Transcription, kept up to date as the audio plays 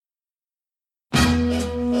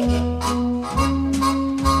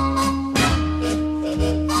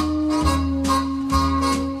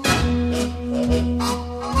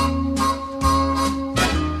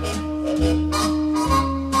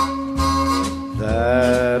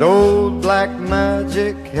That old black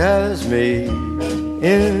magic has me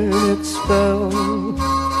in its spell.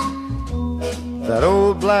 That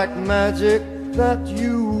old black magic that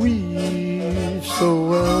you weave so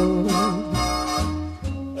well.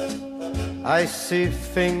 I see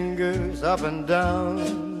fingers up and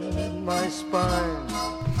down my spine.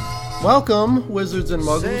 Welcome, Wizards and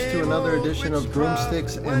Muggles, to another edition of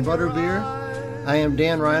Broomsticks and Butterbeer. I am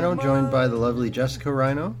Dan Rhino, joined by the lovely Jessica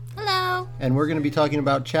Rhino. Hello. And we're going to be talking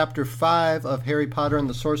about Chapter 5 of Harry Potter and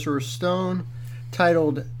the Sorcerer's Stone,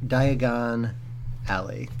 titled Diagon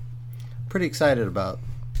Alley. Pretty excited about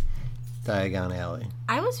Diagon Alley.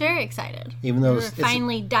 I was very excited. Even though we were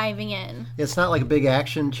finally diving in. It's not like a big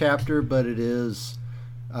action chapter, but it is.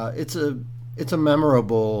 It's a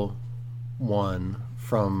memorable one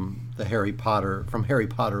from Harry Potter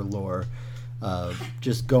lore.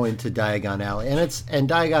 Just going to Diagon Alley, and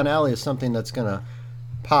Diagon Alley is something that's going to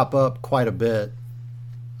pop up quite a bit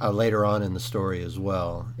later on in the story as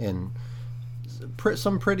well, in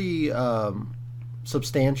some pretty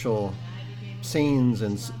substantial scenes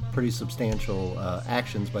and pretty substantial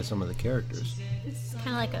actions by some of the characters. It's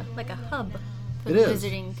kind of like a hub for It the is.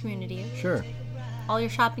 visiting community. Sure. All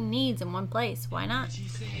your shopping needs in one place. Why not?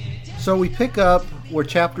 So we pick up where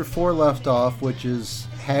Chapter 4 left off, which is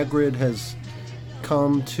Hagrid has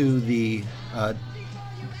come to the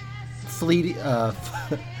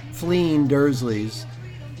fleeing Dursleys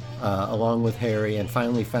along with Harry, and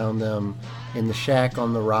finally found them in the shack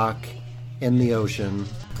on the rock in the ocean.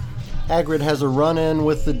 Hagrid has a run-in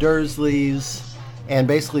with the Dursleys and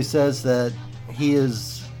basically says that he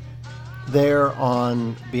is there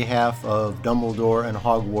on behalf of Dumbledore and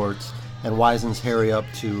Hogwarts, and wisens Harry up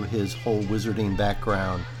to his whole wizarding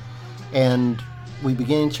background. And we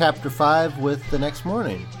begin Chapter 5 with the next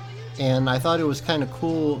morning. And I thought it was kind of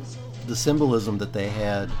cool, the symbolism that they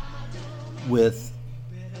had with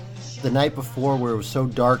the night before, where it was so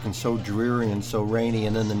dark and so dreary and so rainy,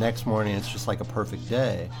 and then the next morning it's just like a perfect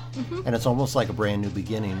day. Mm-hmm. And it's almost like a brand new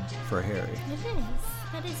beginning for Harry. It is.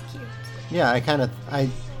 That is cute. Yeah, I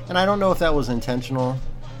don't know if that was intentional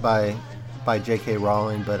by J.K.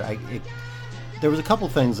 Rowling, but there was a couple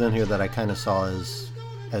things in here that I kind of saw as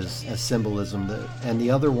symbolism. And the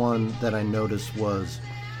other one that I noticed was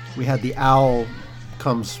we had the owl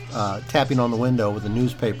comes tapping on the window with a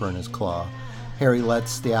newspaper in his claw. Harry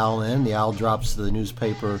lets the owl in. The owl drops the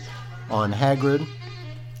newspaper on Hagrid.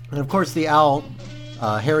 And of course the owl,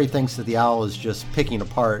 Harry thinks that the owl is just picking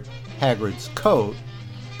apart Hagrid's coat,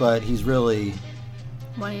 but he's really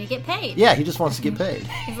wanting to get paid. Yeah, he just wants to get paid.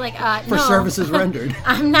 He's like, for no, services rendered.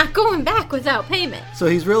 I'm not going back without payment. So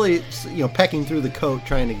he's really, pecking through the coat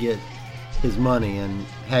trying to get his money, and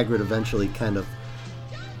Hagrid eventually kind of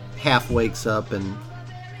half wakes up and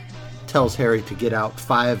tells Harry to get out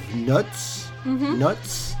 5 nuts. Mm-hmm.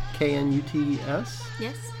 Nuts, K-N-U-T-S?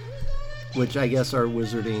 Yes. Which I guess are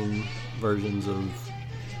wizarding versions of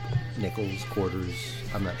nickels, quarters.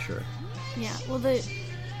 I'm not sure. Yeah, well, you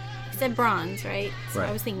said bronze, right? So right.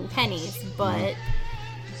 I was thinking pennies, but...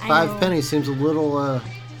 Mm-hmm. 5 pennies seems a little...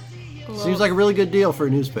 Seems like a really good deal for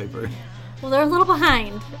a newspaper. Well, they're a little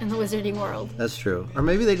behind in the wizarding world. That's true. Or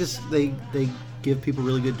maybe they just they give people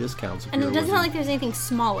really good discounts. And it doesn't sound like there's anything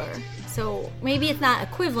smaller. So maybe it's not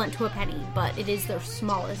equivalent to a penny, but it is their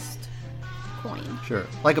smallest coin. Sure.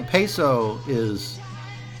 Like a peso is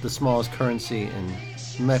the smallest currency in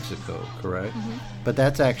Mexico, correct? Mm-hmm. But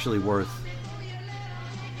that's actually worth...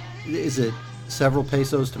 Is it several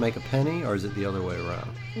pesos to make a penny, or is it the other way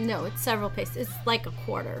around? No, it's several pesos. It's like a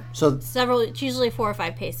quarter. So it's usually 4 or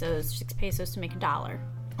 5 pesos, 6 pesos to make $1.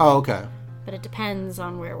 Oh, okay. But it depends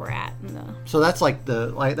on where we're at in the... So that's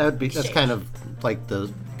that's kind of like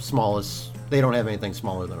the smallest. They don't have anything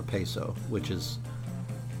smaller than a peso, which is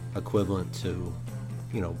equivalent to,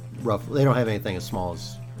 roughly. They don't have anything as small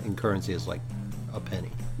as in currency as like a penny.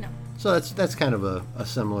 No. So that's kind of a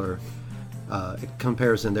similar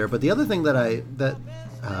comparison there. But the other thing that I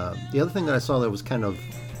saw that was kind of,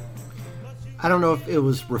 I don't know if it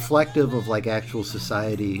was reflective of like actual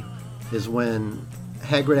society, is when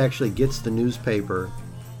Hagrid actually gets the newspaper,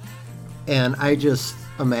 and I just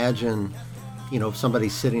imagine, somebody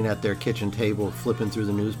sitting at their kitchen table flipping through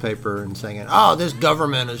the newspaper and saying, "Oh, this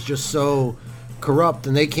government is just so corrupt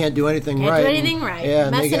and they can't do anything right." Can't do anything right. Yeah,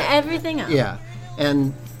 messing everything up. Yeah,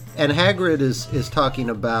 and Hagrid is talking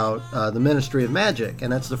about the Ministry of Magic,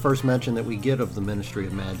 and that's the first mention that we get of the Ministry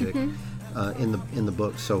of Magic in the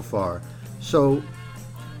book so far. So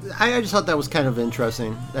I just thought that was kind of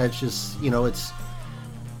interesting. That's just, it's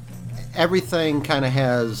everything kind of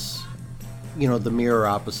has, the mirror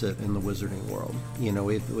opposite in the wizarding world.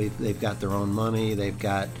 They've got their own money. They've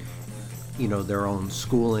got, their own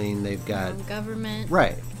schooling. They've got government.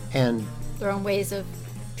 Right. And their own ways of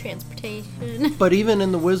transportation. But even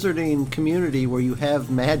in the wizarding community where you have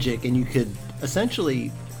magic and you could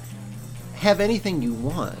essentially have anything you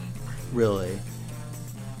want, really,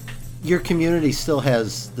 your community still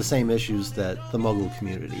has the same issues that the Muggle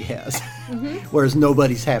community has. Mm-hmm. Whereas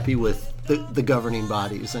nobody's happy with the governing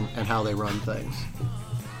bodies and how they run things.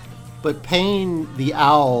 But paying the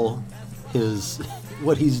owl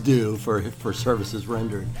what he's due for services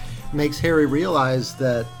rendered makes Harry realize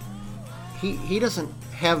that he doesn't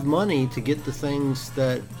have money to get the things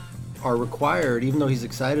that are required, even though he's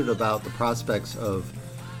excited about the prospects of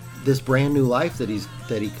this brand new life that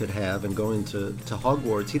he could have and going to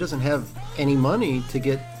Hogwarts. He doesn't have any money to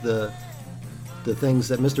get the things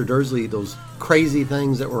that Mr. Dursley, those crazy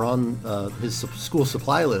things that were on his school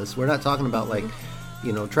supply list. We're not talking about like,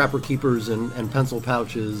 trapper keepers and pencil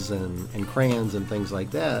pouches and crayons and things like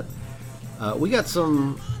that. We got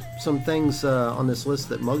some things on this list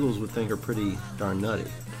that Muggles would think are pretty darn nutty.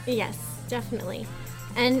 Yes, definitely.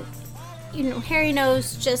 And, Harry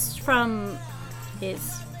knows just from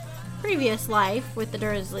his previous life with the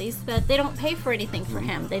Dursleys that they don't pay for anything for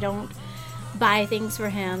him. They don't buy things for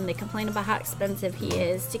him. They complain about how expensive he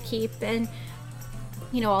is to keep and,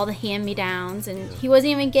 all the hand-me-downs. And he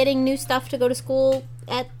wasn't even getting new stuff to go to school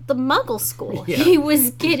at the Muggle school. Yeah. He was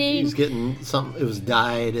getting... He's getting something... It was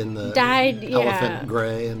dyed in the... elephant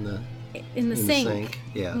gray in the sink.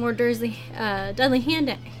 Yeah. More Dudley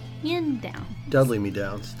hand-down. Dudley me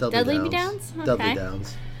downs. Dudley me downs? Okay. Dudley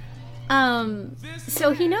downs.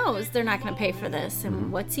 So he knows they're not going to pay for this,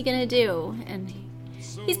 and what's he going to do? And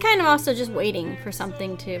he's kind of also just waiting for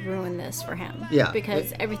something to ruin this for him. Yeah.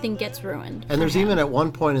 Because everything gets ruined. And there's even at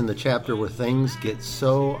one point in the chapter where things get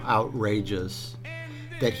so outrageous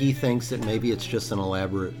that he thinks that maybe it's just an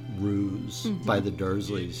elaborate ruse by the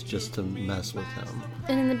Dursleys just to mess with him.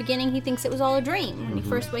 And in the beginning, he thinks it was all a dream when he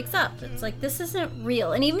first wakes up. It's like, this isn't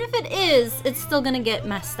real. And even if it is, it's still going to get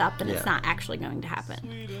messed up and it's not actually going to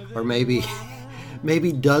happen. Or maybe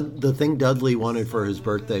the thing Dudley wanted for his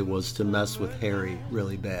birthday was to mess with Harry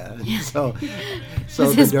really bad. Yeah. So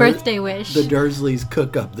it's his birthday wish. The Dursleys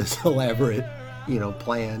cook up this elaborate,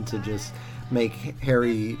 plan to just make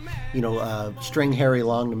Harry, string Harry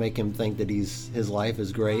along to make him think that his life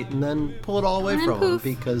is great, and then pull it all away from him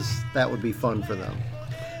because that would be fun for them.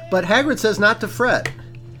 But Hagrid says not to fret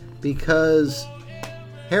because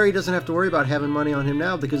Harry doesn't have to worry about having money on him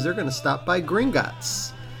now because they're going to stop by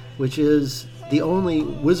Gringotts, which is the only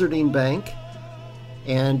wizarding bank,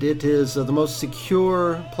 and it is the most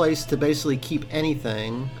secure place to basically keep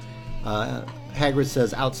anything, Hagrid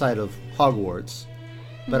says, outside of Hogwarts.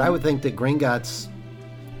 But I would think that Gringotts,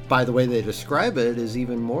 by the way they describe it, is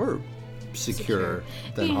even more secure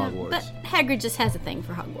than Hogwarts. But Hagrid just has a thing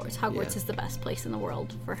for Hogwarts. Hogwarts is the best place in the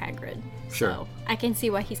world for Hagrid. Sure. So I can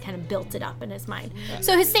see why he's kind of built it up in his mind.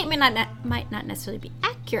 So his statement might not necessarily be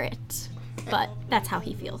accurate, but that's how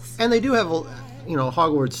he feels. And they do have,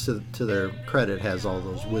 Hogwarts, to their credit, has all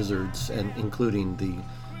those wizards, and including the,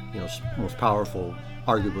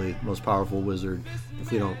 arguably most powerful wizard,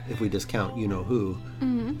 if we discount you-know-who,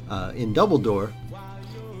 in Dumbledore.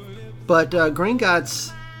 But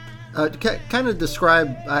Gringotts kind of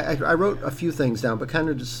describe, I wrote a few things down, but kind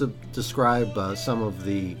of just describe some of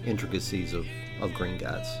the intricacies of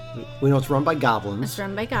Gringotts. We know it's run by goblins. It's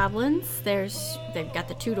run by goblins. They've got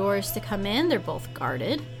the two doors to come in. They're both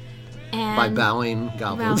guarded. And by bowing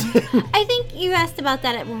goblins. I think you asked about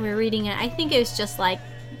that when we were reading it. I think it was just like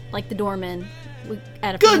the doorman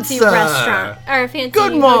at a fancy restaurant or a fancy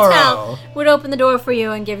hotel would open the door for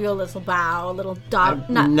you and give you a little bow, a little dog.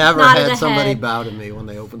 I've never had somebody bow to me when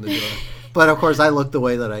they open the door. But of course, I look the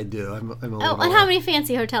way that I do. I'm a little. And how many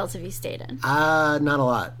fancy hotels have you stayed in? Not a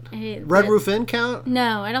lot. Red Roof Inn count?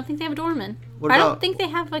 No, I don't think they have a doorman. I don't think they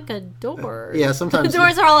have like a door. Yeah, sometimes the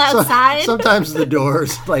doors are all outside. Sometimes the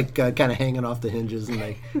doors kind of hanging off the hinges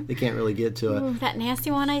and they can't really get to it. Ooh, that nasty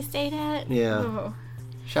one I stayed at. Yeah. Oh.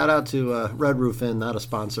 Shout out to Red Roof Inn, not a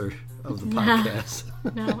sponsor of the podcast.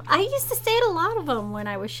 No, I used to stay at a lot of them when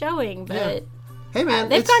I was showing, but. Yeah. Hey man,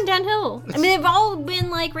 they've gone downhill. I mean, they've all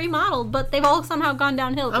been remodeled, but they've all somehow gone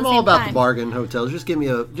downhill. I'm all about the bargain hotels. Just give me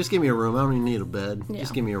a room. I don't even need a bed. Yeah.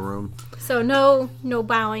 Just give me a room. So no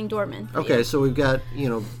bowing doorman. Okay, so we've got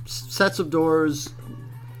sets of doors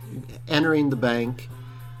entering the bank.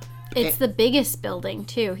 It's the biggest building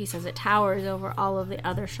too. He says it towers over all of the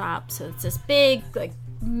other shops. So it's this big,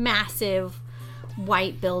 massive,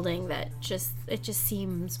 white building that just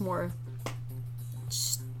seems more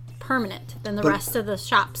permanent than the rest of the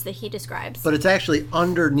shops that he describes. But it's actually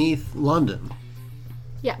underneath London.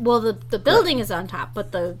 Yeah, well, the building is on top,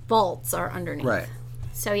 but the vaults are underneath. Right.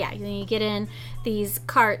 So yeah, then you get in these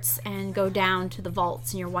carts and go down to the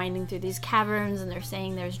vaults, and you're winding through these caverns, and they're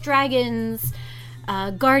saying there's dragons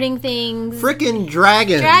guarding things. Frickin'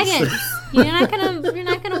 dragons! Dragons! You're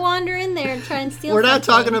not gonna wander in there and try and steal. We're not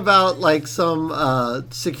something. talking about like some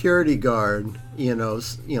security guard,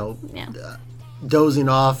 dozing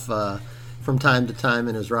off from time to time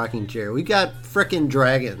in his rocking chair. We got frickin'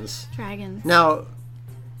 dragons. Dragons. Now,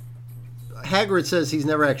 Hagrid says he's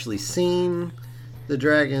never actually seen the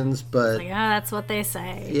dragons, but Like, that's what they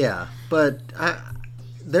say. yeah, but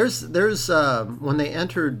there's when they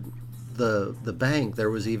entered the bank, there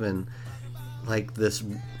was even like this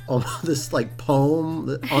like poem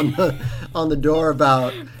on the door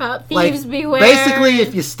about thieves beware. Basically,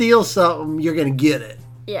 if you steal something, you're gonna get it.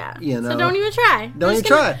 Yeah. You know? So don't even try. Don't even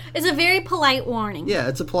try. It's a very polite warning. Yeah,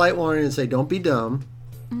 it's a polite warning and say, don't be dumb.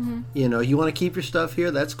 Mm-hmm. You want to keep your stuff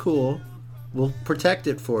here, that's cool. We'll protect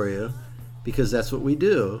it for you because that's what we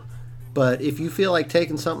do. But if you feel like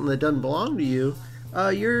taking something that doesn't belong to you,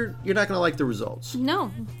 you're not going to like the results.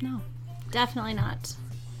 No, definitely not.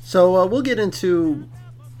 So we'll get into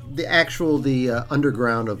the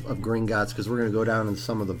underground of Gringotts because we're going to go down in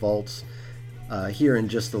some of the vaults here in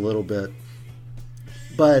just a little bit.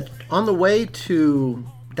 But on the way to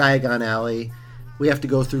Diagon Alley, we have to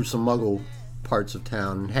go through some Muggle parts of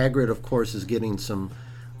town. Hagrid, of course, is getting some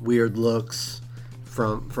weird looks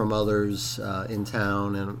from others in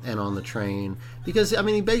town and on the train because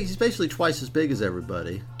he's basically twice as big as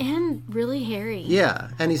everybody and really hairy. Yeah,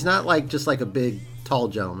 and he's not just like a big tall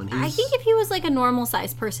gentleman. I think if he was like a normal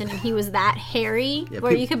sized person and he was that hairy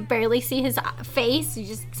where you could barely see his face,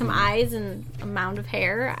 just some eyes and a mound of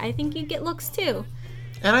hair, I think you'd get looks too.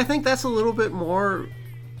 And I think that's a little bit more,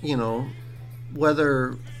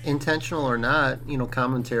 whether intentional or not,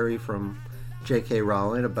 commentary from J.K.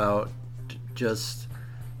 Rowling about just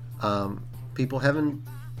people having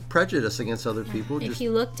prejudice against other people. If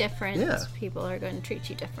you look different, Yeah. people are going to treat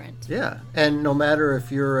you different. Yeah, and no matter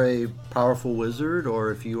if you're a powerful wizard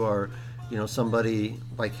or if you are, somebody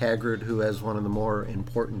like Hagrid who has one of the more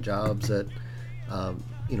important jobs at,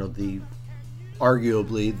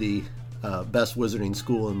 arguably the best wizarding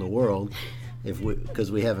school in the world,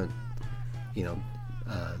 because we haven't,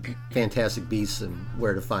 Fantastic Beasts and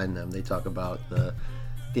Where to Find Them. They talk about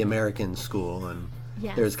the American school, and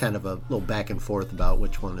Yes. there's kind of a little back and forth about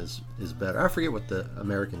which one is better. I forget what the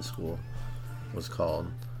American school was called.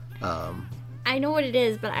 I know what it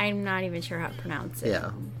is, but I'm not even sure how to pronounce it.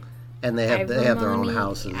 Yeah, and they have their own Ivamoni?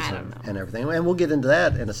 houses I don't know. and everything, and we'll get into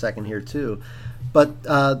that in a second here too. But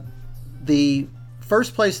the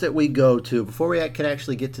first place that we go to before we can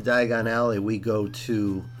actually get to Diagon Alley, we go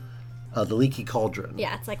to the Leaky Cauldron.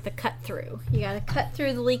 Yeah, it's like the cut through. You got to cut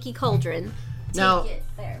through the Leaky Cauldron to Now- get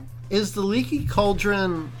there. Is the Leaky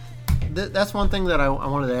Cauldron? That's one thing that I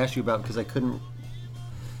wanted to ask you about because I couldn't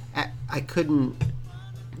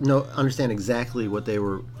understand exactly what they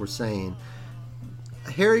were saying.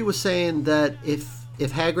 Harry was saying that if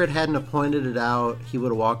Hagrid hadn't pointed it out, he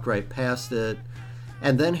would have walked right past it.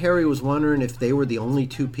 And then Harry was wondering if they were the only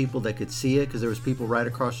two people that could see it because there was people right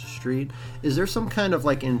across the street. Is there some kind of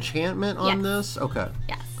enchantment on Yes. this? Okay.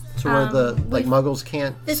 Yes. So where the Muggles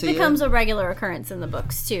can't This see becomes it? a regular occurrence in the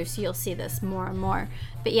books too, so you'll see this more and more.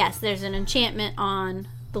 But yes, there's an enchantment on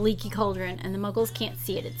the Leaky Cauldron, and the Muggles can't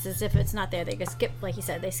see it. It's as if it's not there. They just skip, like you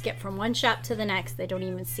said, they skip from one shop to the next. They don't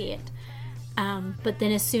even see it. But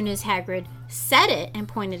then as soon as Hagrid said it and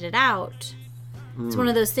pointed it out, it's one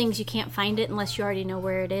of those things you can't find it unless you already know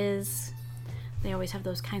where it is. They always have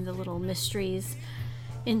those kinds of little mysteries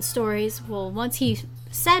in stories. Well, once he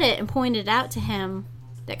said it and pointed it out to him,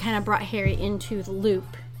 that kind of brought Harry into the loop,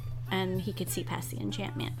 and he could see past the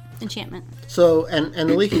enchantment. So, and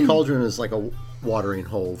the Leaky Cauldron is like a watering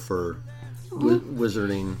hole for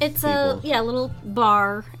wizarding It's people. a little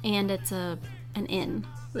bar, and it's an inn.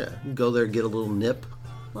 Yeah, you go there, get a little nip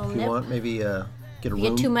Little if you nip. want. Maybe get a You room.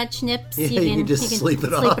 get too much nips, Yeah, you can just sleep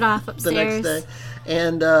it off upstairs. the next day.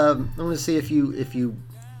 And I'm going to see if you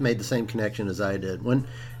made the same connection as I did. When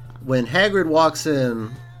Hagrid walks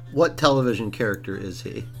in, what television character is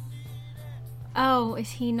he? Oh, is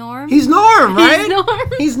he Norm? He's Norm, right?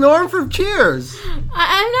 Norm. He's Norm from Cheers. I'm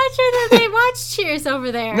not sure that they watch Cheers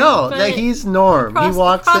over there. No, but he's Norm. across, He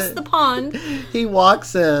walks across in. the pond. He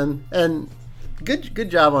walks in, and good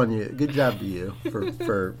job on you. Good job to you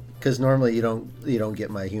for because normally you don't get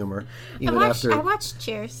my humor even I after watched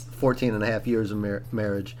Cheers. 14 and a half years of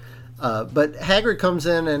marriage. But Hagrid comes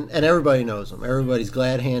in, and everybody knows him. Everybody's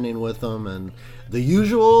glad handing with him, and the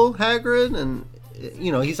usual Hagrid, and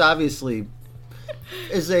he's obviously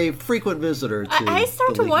is a frequent visitor to I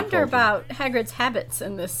start the to Leaky wonder Cauldron. about Hagrid's habits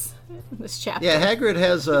in this chapter. Yeah,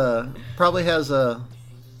 Hagrid probably has a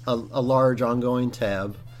large ongoing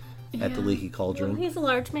tab at the Leaky Cauldron. Well, he's a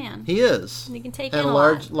large man. He is. He can take and in a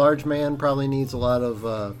a large man probably needs a lot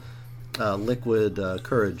of liquid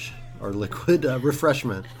courage or liquid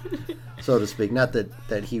refreshment, so to speak. Not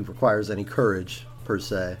that he requires any courage per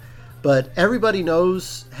se, but everybody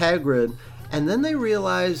knows Hagrid, and then they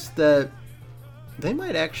realize that they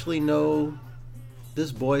might actually know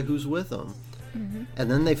this boy who's with them. Mm-hmm.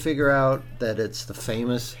 And then they figure out that it's the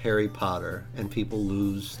famous Harry Potter, and people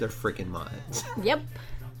lose their freaking minds. Yep.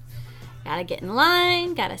 Gotta get in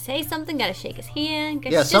line, gotta say something, gotta shake his hand.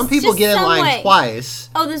 Yeah, some people get in line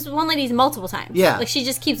twice. Oh, there's one lady's multiple times. Yeah. Like, she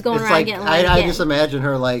just keeps going It's around like, getting in line I again. just imagine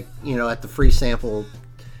her, like, at the free sample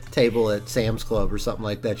table at Sam's Club or something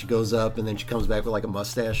like that. She goes up, and then she comes back with, like, a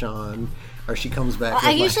mustache on. Or she comes back with,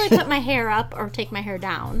 I usually put my hair up or take my hair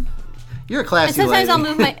down. You're a classy And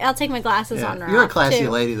sometimes lady. I'll take my glasses on or You're a off, classy too.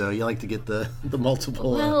 lady, though. You like to get the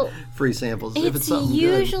multiple free samples. If it's something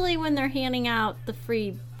usually when they're handing out the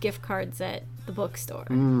free gift cards at the bookstore.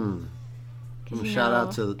 Shout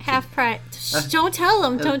out to half price. Don't tell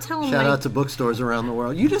them. Don't tell them. Shout out to bookstores around the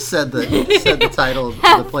world. You just said the title of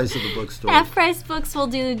the place of the bookstore. Half price books will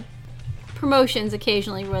do promotions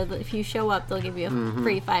occasionally where if you show up, they'll give you a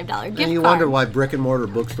free $5 gift card. And you wonder why brick and mortar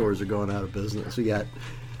bookstores are going out of business. We got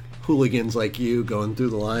hooligans like you going through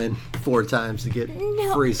the line 4 times to get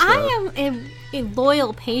free stuff. I am a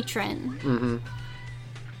loyal patron. Mm-hmm.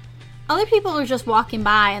 Other people are just walking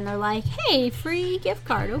by and they're like, hey, free gift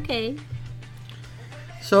card, okay.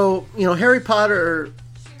 So, Harry Potter,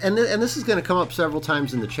 and this is going to come up several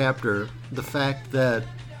times in the chapter, the fact that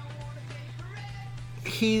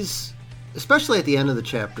he's, especially at the end of the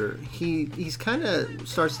chapter, he's kind of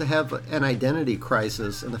starts to have an identity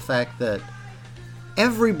crisis in the fact that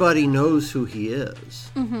everybody knows who he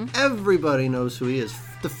is. Mm-hmm. Everybody knows who he is.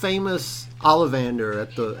 The famous Ollivander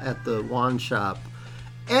at the wand shop.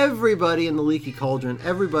 Everybody in the Leaky Cauldron,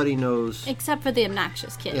 everybody knows. Except for the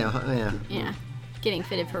obnoxious kid. Yeah. Getting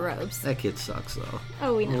fitted for robes. That kid sucks, though.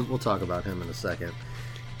 Oh, we know. We'll talk about him in a second.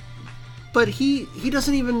 But he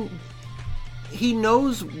doesn't even... He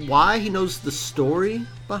knows why. He knows the story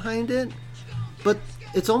behind it. But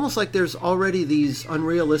it's almost like there's already these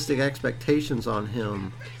unrealistic expectations on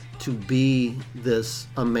him to be this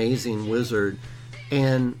amazing wizard.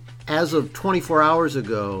 And as of 24 hours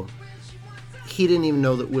ago, he didn't even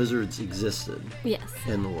know that wizards existed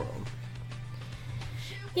in the world.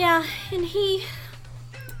 Yeah, and he...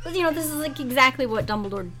 this is like exactly what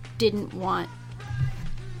Dumbledore didn't want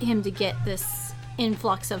him to get, this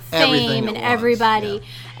influx of fame and everybody. Yeah.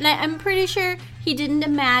 And I'm pretty sure he didn't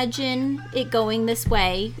imagine it going this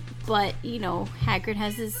way, but, Hagrid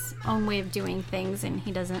has his own way of doing things, and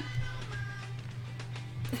he doesn't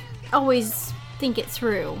always think it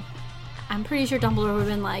through. I'm pretty sure Dumbledore would have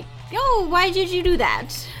been like, yo, why did you do that?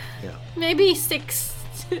 Yeah. Maybe stick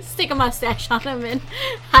a mustache on him and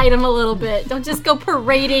hide him a little bit. Don't just go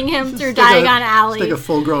parading him through Diagon Alley. Stick a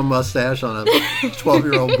full-grown mustache on a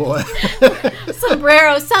 12-year-old boy.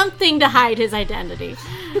 Sombrero, something to hide his identity.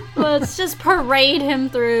 Let's just parade him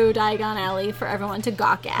through Diagon Alley for everyone to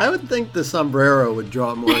gawk at. I would think the sombrero would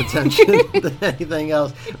draw more attention than anything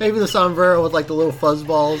else. Maybe the sombrero with like the little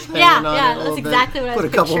fuzzballs hanging on it. Yeah, that's exactly what I was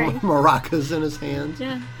picturing. Put a couple maracas in his hands.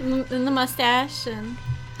 Yeah, and the mustache and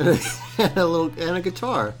a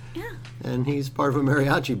guitar. Yeah. And he's part of a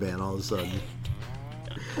mariachi band all of a sudden.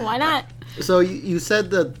 Why not? So you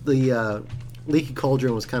said that the Leaky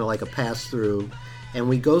Cauldron was kind of like a pass-through, and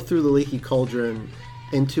we go through the Leaky Cauldron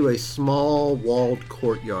into a small walled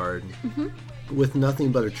courtyard with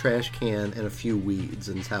nothing but a trash can and a few weeds,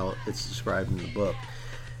 and how it's described in the book.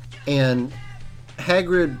 And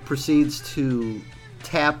Hagrid proceeds to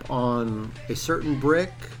tap on a certain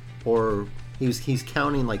brick, or he's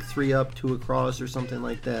counting like 3 up, 2 across, or something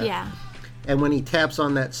like that. Yeah. And when he taps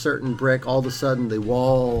on that certain brick, all of a sudden the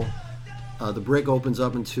wall, the brick opens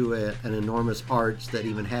up into an enormous arch that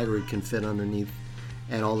even Hagrid can fit underneath.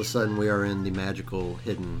 And all of a sudden we are in the magical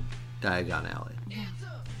hidden Diagon Alley. Yeah.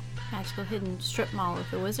 Magical hidden strip mall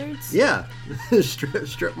of the wizards. Yeah.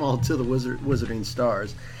 strip mall to the wizarding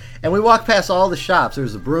stars. And we walk past all the shops.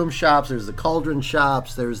 There's the broom shops, there's the cauldron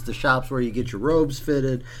shops, there's the shops where you get your robes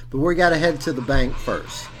fitted. But we got to head to the bank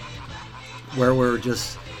first, where we're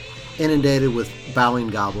just inundated with bowing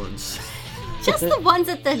goblins. Just the ones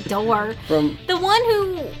at the door. The one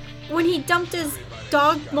who, when he dumped his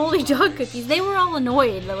moldy dog cookies, they were all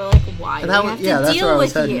annoyed. They were like, why do we have to deal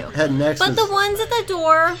with you? Heading next but the ones at the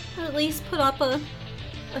door at least put up a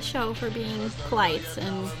show for being polite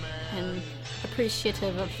and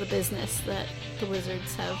appreciative of the business that the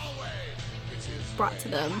wizards have brought to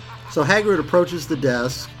them. So Hagrid approaches the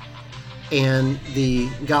desk, and the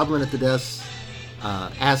goblin at the desk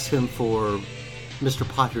asks him for Mr.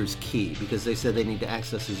 Potter's key, because they said they need to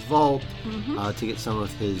access his vault to get some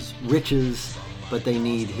of his riches, but they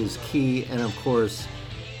need his key. And of course,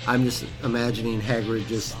 I'm just imagining Hagrid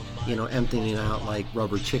just, emptying out like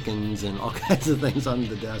rubber chickens and all kinds of things on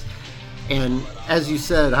the desk. And as you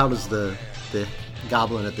said, how does the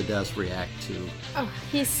goblin at the desk react to? Oh,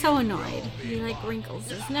 he's so annoyed. He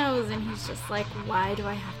wrinkles his nose, and he's just like, why do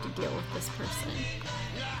I have to deal with this person?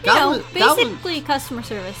 Basically customer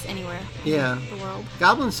service anywhere in the world.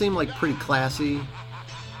 Goblins seem like pretty classy,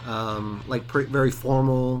 very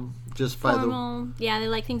formal. Yeah, they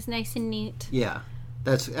like things nice and neat. Yeah,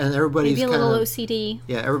 and everybody's maybe a little OCD.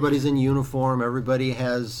 Yeah, everybody's in uniform. Everybody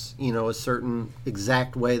has a certain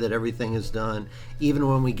exact way that everything is done. Even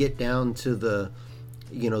when we get down to the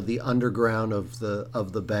underground of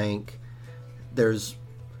the bank, there's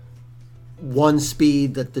one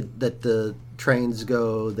speed that the trains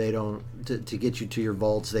go. They don't to get you to your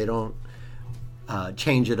vaults. They don't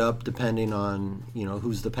change it up depending on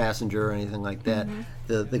who's the passenger or anything like that.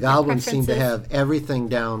 The goblins seem to have everything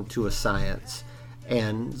down to a science,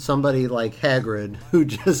 and somebody like Hagrid, who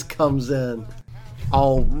just comes in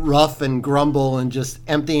all rough and grumble and just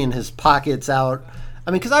emptying his pockets out.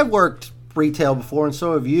 I mean, because I've worked retail before, and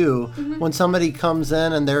so have you. When somebody comes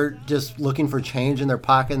in and they're just looking for change in their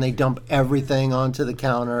pocket and they dump everything onto the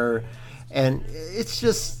counter, and it's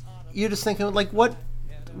just, you're just thinking, like, what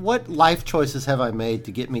life choices have I made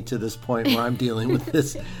to get me to this point where I'm dealing with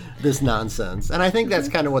this nonsense? And I think that's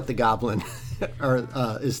kind of what the goblin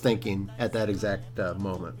is thinking at that exact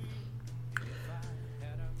moment.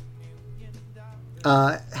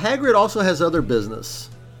 Hagrid also has other business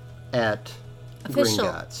at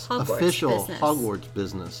Gringotts. Official Hogwarts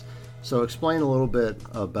business. So explain a little bit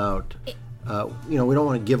about, we don't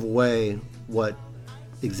want to give away what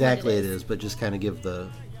exactly it is, but just kind of give the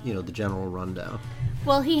general rundown.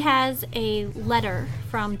 Well, he has a letter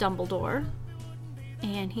from Dumbledore,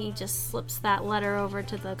 and he just slips that letter over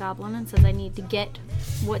to the goblin and says, I need to get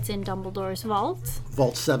what's in Dumbledore's vault.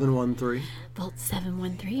 Vault 713. Vault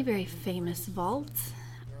 713, very famous vault.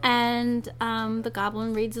 And the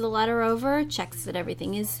goblin reads the letter over, checks that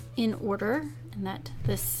everything is in order, and that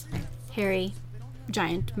this hairy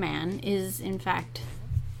giant man is, in fact,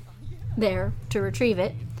 there to retrieve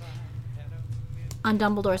it on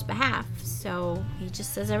Dumbledore's behalf. So he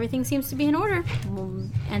just says everything seems to be in order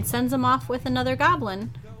and sends him off with another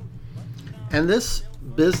goblin. And this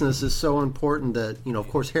business is so important that, of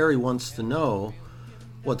course, Harry wants to know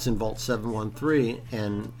what's in Vault 713,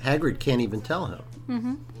 and Hagrid can't even tell him.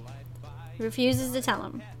 He refuses to tell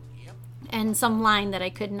him. And some line that I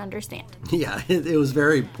couldn't understand. Yeah, it was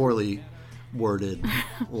very poorly worded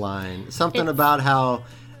line. Something about how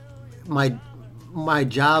my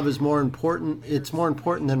job is more important. It's more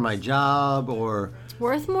important than my job, or it's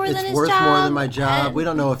worth more than his job. It's worth more than my job. We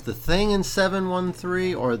don't know if the thing in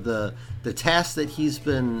 713 or the task that he's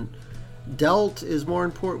been dealt is more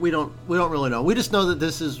important. We don't really know. We just know that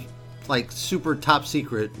this is like super top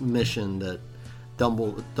secret mission that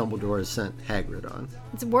Dumbledore has sent Hagrid on.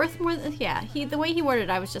 It's worth more than, the way he worded it,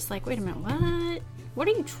 I was just like, wait a minute, what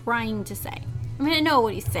are you trying to say? I mean, I know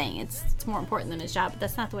what he's saying. It's more important than his job, but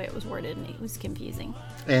that's not the way it was worded, and it was confusing.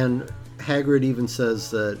 And Hagrid even says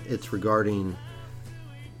that it's regarding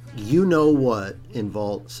what in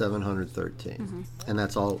Vault 713. And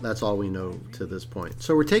that's all we know to this point.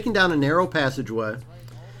 So we're taking down a narrow passageway,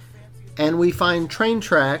 and we find train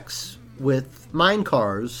tracks with mine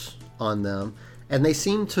cars on them, and they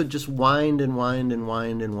seem to just wind and wind and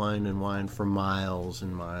wind and wind and wind for miles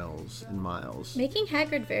and miles and miles. Making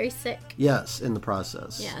Hagrid very sick. Yes, in the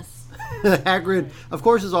process. Yes. Hagrid, of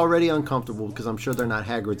course, is already uncomfortable because I'm sure they're not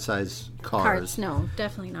Hagrid-sized cars. Carts, no,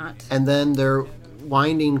 definitely not. And then they're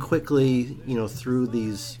winding quickly, through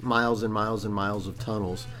these miles and miles and miles of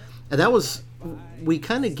tunnels. And we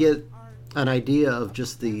kind of get an idea of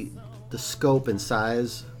just the scope and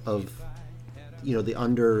size of, the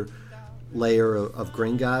under layer of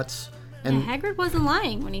Gringotts. And Hagrid wasn't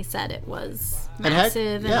lying when he said it was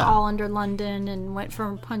massive and all under London and went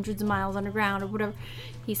for hundreds of miles underground or whatever.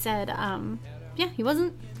 He said, he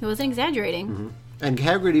wasn't exaggerating. And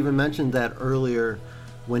Hagrid even mentioned that earlier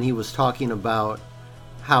when he was talking about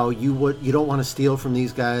how you don't want to steal from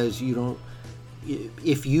these guys. Even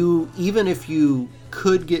if you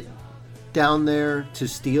could get down there to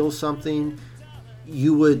steal something,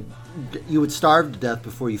 you would starve to death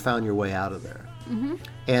before you found your way out of there.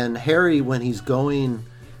 And Harry, when he's going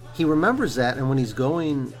he remembers that, and when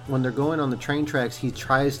they're going on the train tracks, he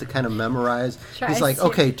tries to kind of memorize. He's like,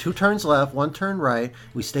 okay, 2 turns left, 1 turn right.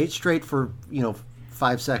 We stayed straight for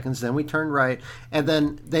 5 seconds, then we turn right, and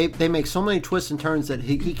then they make so many twists and turns that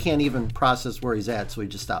he can't even process where he's at, so he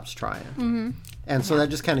just stops trying. Mm-hmm. And so that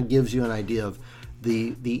just kind of gives you an idea of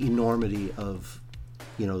the enormity of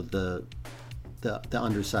the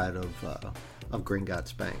underside of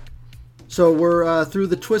Gringotts Bank. So we're through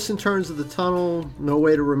the twists and turns of the tunnel, no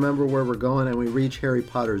way to remember where we're going, and we reach Harry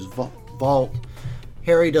Potter's vault.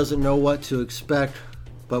 Harry doesn't know what to expect,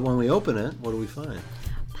 but when we open it, what do we find?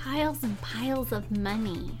 Piles and piles of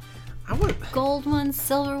money. Gold ones,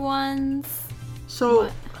 silver ones. So,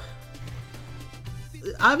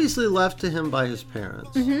 obviously left to him by his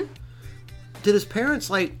parents. Mm-hmm. Did his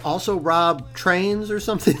parents also rob trains or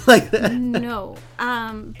something like that? No,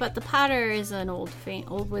 but the Potter is an old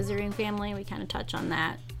wizarding family. We kind of touch on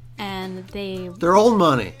that, and they're old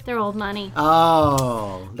money. They're old money.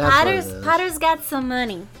 Oh, that's what it is. Potter's got some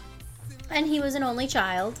money, and he was an only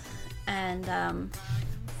child, and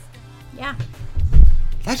yeah.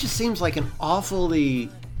 That just seems like an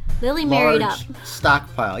awfully Lily married up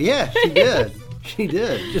stockpile. Yeah, she did. She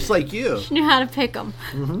did, just like you. She knew how to pick them.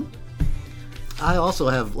 Mm-hmm. I also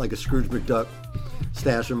have a Scrooge McDuck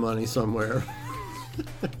stash of money somewhere,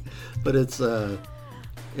 but it's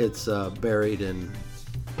buried in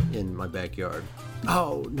my backyard.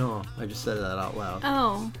 Oh no! I just said that out loud.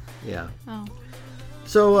 Oh. Yeah. Oh.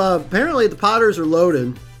 So apparently the Potters are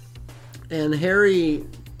loaded, and Harry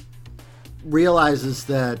realizes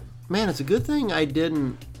that, man, it's a good thing I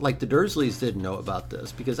didn't, the Dursleys didn't know about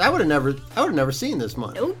this, because I would have never seen this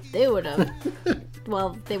money. Nope, they would have.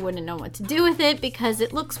 Well, they wouldn't know what to do with it because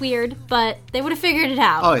it looks weird, but they would have figured it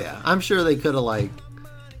out. Oh yeah, I'm sure they could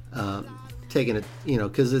have taken it,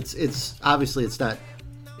 because it's obviously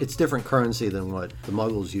it's different currency than what the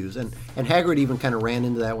Muggles use, and Hagrid even kind of ran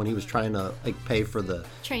into that when he was trying to pay for the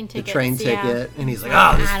train ticket, and he's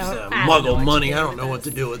like, this is Muggle money. I don't know what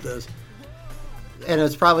to do with this. And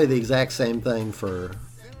it's probably the exact same thing for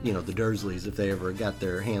the Dursleys if they ever got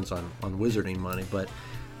their hands on wizarding money, but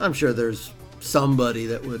I'm sure there's somebody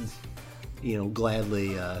that would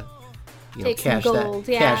gladly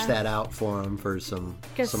cash that out for them for some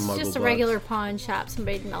Muggle just a bucks. Regular pawn shop,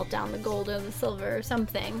 somebody'd melt down the gold or the silver or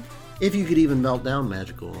something. If you could even melt down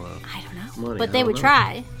magical I don't know, money, but they would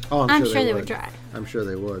try. Oh, I'm sure they would try. I'm sure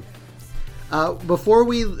they would. Before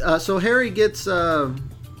we so Harry gets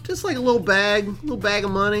just a little bag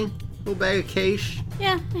of money, a little bag of cash.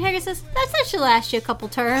 Yeah, Harry says that should last you a couple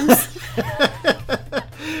turns.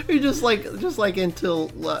 You're just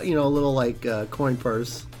until a little coin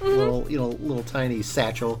purse, mm-hmm. little tiny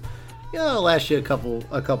satchel. It'll last you a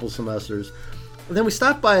couple semesters. And then we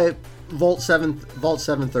stop by Vault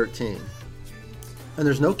 713, and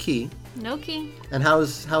there's no key. No key. And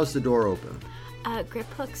how's the door open?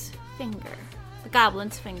 Griphook's finger, the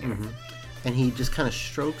goblin's finger. Mm-hmm. And he just kind of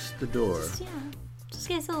strokes the door. Just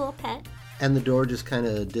gives a little pet. And the door just kind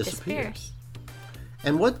of disappears.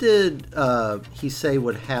 And what did he say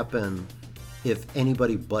would happen if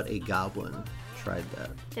anybody but a goblin tried that?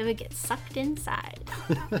 They would get sucked inside.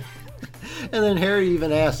 And then Harry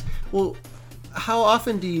even asked, well, how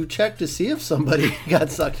often do you check to see if somebody got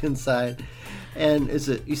sucked inside? And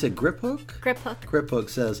you said Griphook? Griphook. Griphook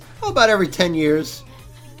says, about every 10 years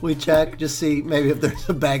we check, just see maybe if there's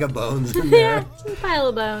a bag of bones in there. Yeah, a pile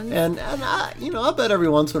of bones. And I bet every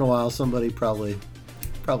once in a while somebody probably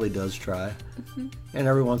does try. Mm-hmm. And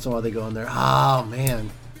every once in a while they go in there, oh man,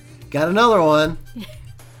 got another one.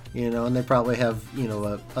 And they probably have,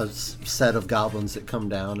 a set of goblins that come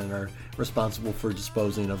down and are responsible for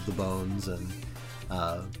disposing of the bones. And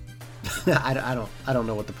I don't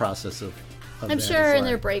know what the process of I'm sure in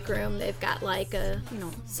their break room they've got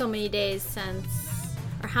so many days since,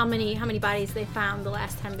 or how many bodies they found the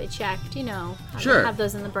last time they checked. Sure. They have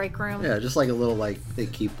those in the break room. Yeah, just a little they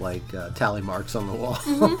keep tally marks on the wall,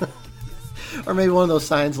 mm-hmm. Or maybe one of those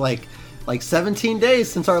signs like 17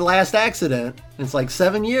 days since our last accident. And it's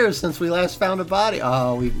 7 years since we last found a body.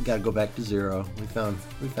 Oh, we got to go back to 0. We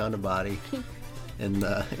found a body in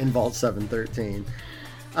Vault 713.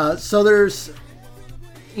 So there's,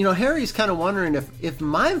 Harry's kind of wondering if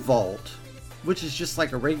my vault, which is just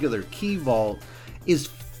like a regular key vault, is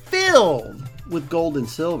filled with gold and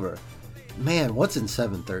silver. Man, what's in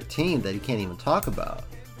 713 that he can't even talk about?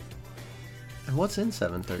 And what's in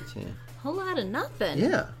 713? A whole lot of nothing.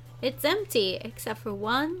 Yeah. It's empty, except for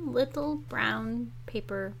one little brown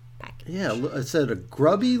paper package. Yeah, it said a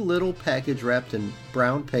grubby little package wrapped in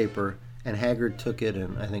brown paper, and Hagrid took it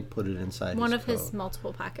and I think put it inside one of his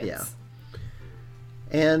multiple pockets. Yeah.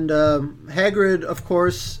 And Hagrid, of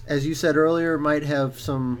course, as you said earlier, might have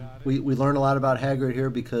some... We learn a lot about Hagrid here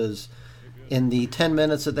because in the 10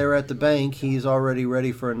 minutes that they were at the bank, he's already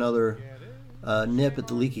ready for another nip at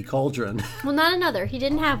the Leaky Cauldron. Well, not another. He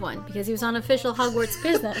didn't have one because he was on official Hogwarts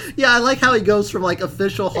business. Yeah, I like how he goes from, like,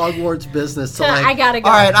 official Hogwarts business to, like... I gotta go.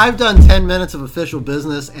 All right, I've done 10 minutes of official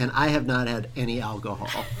business, and I have not had any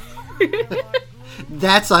alcohol.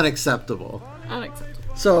 That's unacceptable.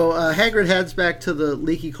 Unacceptable. So Hagrid heads back to the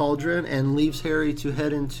Leaky Cauldron and leaves Harry to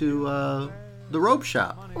head into the robe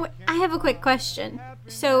shop. I have a quick question.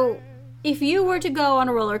 So, if you were to go on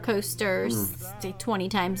a roller coaster, say 20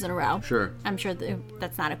 times in a row, Sure. I'm sure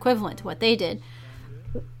that's not equivalent to what they did.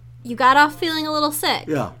 You got off feeling a little sick.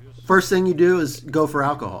 Yeah. First thing you do is go for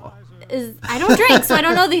alcohol. I don't drink, so I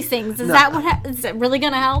don't know these things. Is that really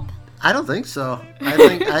going to help? I don't think so.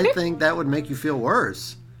 I think that would make you feel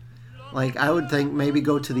worse. Like, I would think maybe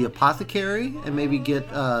go to the apothecary and maybe get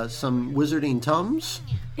some wizarding Tums.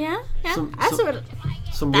 Yeah.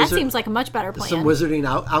 That Seems like a much better plan. Some wizarding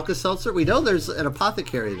Alka-Seltzer. We know there's an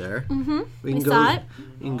apothecary there. Mm-hmm. We saw it.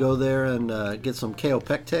 You can go there and get some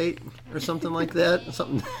kaopectate or something like that.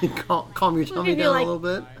 Something to calm your tummy down a little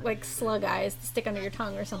bit. Like slug eyes to stick under your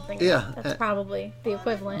tongue or something. Yeah. That's probably the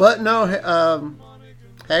equivalent. But no,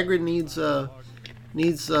 Hagrid needs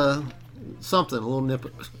something, a little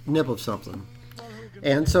nip of something.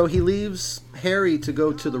 And so he leaves Harry to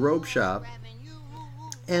go to the robe shop.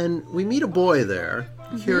 And we meet a boy there,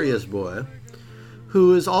 a curious boy,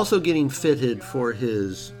 who is also getting fitted for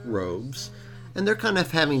his robes. And they're kind of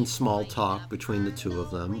having small talk between the two of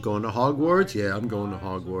them. Going to Hogwarts? Yeah, I'm going to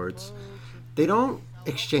Hogwarts. They don't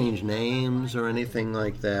exchange names or anything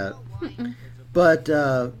like that. But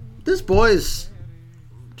this boy's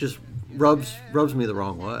just rubs me the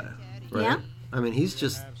wrong way. Right? Yeah. I mean, he's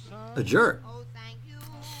just a jerk.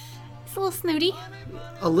 He's a little snooty.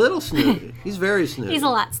 A little snooty. He's very snooty. He's a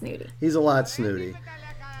lot snooty. He's a lot snooty.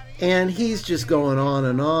 And he's just going on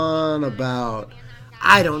and on about,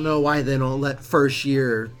 I don't know why they don't let first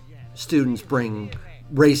year students bring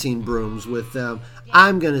racing brooms with them.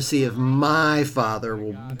 I'm going to see if my father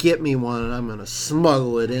will get me one, and I'm going to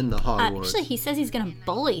smuggle it into Hogwarts. Actually, he says he's going to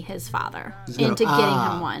bully his father into getting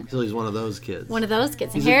him one. So he's one of those kids. One of those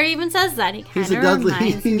kids. And Harry even says that. He kind He's a of Dudley.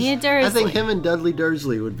 reminds me of Dursley. I think him and Dudley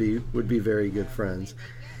Dursley would be very good friends.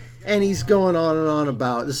 And he's going on and on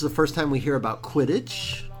about, this is the first time we hear about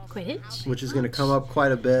Quidditch. Quidditch? Which is going to come up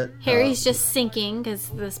quite a bit. Harry's just sinking because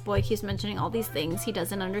this boy keeps mentioning all these things he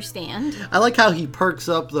doesn't understand. I like how he perks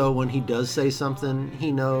up, though, when he does say something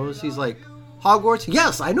he knows. He's like, Hogwarts?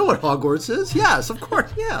 Yes, I know what Hogwarts is. Yes, of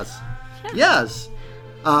course, yes. Yeah. Yes.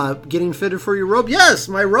 Getting fitted for your robe? Yes,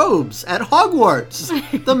 my robes at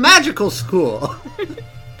Hogwarts, the magical school.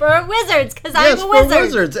 For wizards, because I'm a wizard. For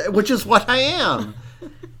wizards, which is what I am.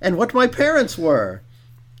 And what my parents were.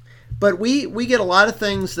 But we get a lot of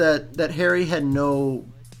things that Harry had no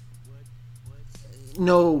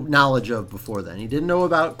knowledge of before then. He didn't know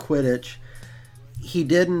about Quidditch. He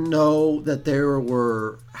didn't know that there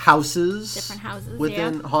were different houses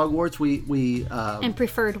within Hogwarts. We and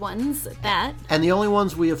preferred ones at that. And the only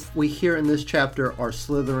ones we hear in this chapter are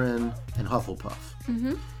Slytherin and Hufflepuff.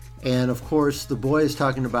 Mm-hmm. And of course, the boy is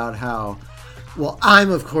talking about how, well,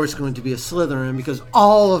 I'm, of course, going to be a Slytherin because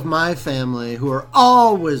all of my family, who are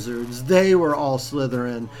all wizards, they were all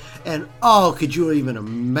Slytherin. And, oh, could you even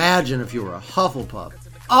imagine if you were a Hufflepuff?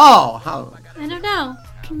 Oh, how... I don't know.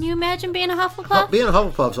 Can you imagine being a Hufflepuff? Being a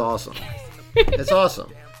Hufflepuff's awesome. It's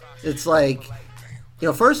awesome. It's like,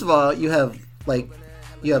 first of all, you have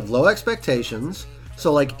low expectations.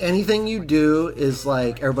 So, like, anything you do is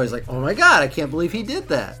like, everybody's like, oh my God, I can't believe he did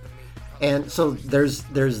that. And so there's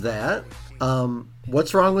that.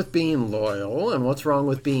 What's wrong with being loyal, and what's wrong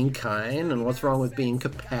with being kind, and what's wrong with being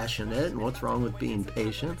compassionate, and what's wrong with being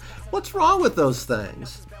patient? What's wrong with those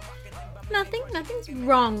things? Nothing's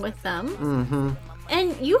wrong with them. Mm-hmm.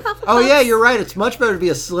 And you Hufflepuffs... Oh yeah, you're right. It's much better to be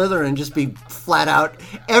a Slytherin and just be flat out.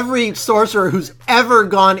 Every sorcerer who's ever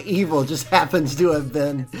gone evil just happens to have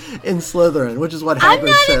been in Slytherin, which is what Hagrid I'm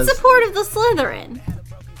not says. in support of the Slytherin.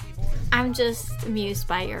 I'm just amused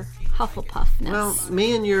by your Hufflepuffness. Well,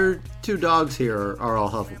 me and your two dogs here are all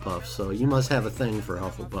Hufflepuffs, so you must have a thing for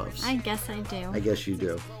Hufflepuffs. I guess I do. I guess you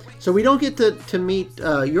do. So we don't get to meet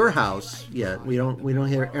your house yet. We don't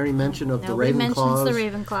hear any mention of the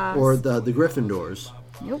Ravenclaws or the Gryffindors.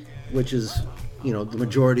 Nope. Which is, the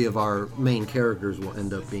majority of our main characters will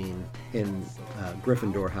end up being in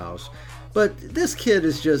Gryffindor house. But this kid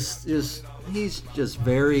is he's just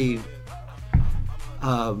very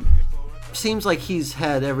seems like he's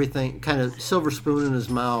had everything kind of silver spoon in his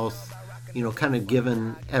mouth, kind of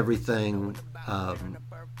given everything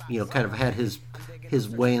kind of had his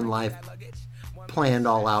way in life planned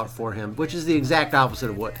all out for him, which is the exact opposite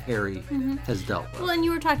of what Harry has dealt with. Well, and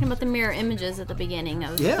you were talking about the mirror images at the beginning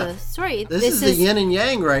of the story. This is the yin and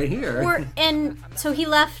yang right here. And so he's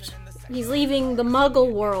leaving the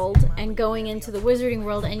Muggle world and going into the Wizarding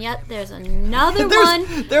world, and yet there's another one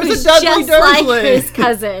who's a Dudley just Dursley. like his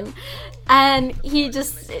cousin. And he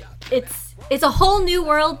just, it's a whole new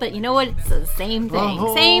world, but you know what? It's the same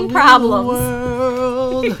thing. Same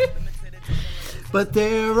problems. But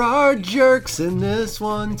there are jerks in this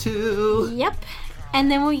one too. Yep.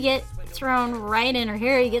 And then we get thrown right in, or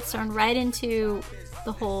Harry gets thrown right into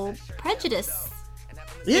the whole prejudice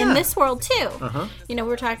in this world too.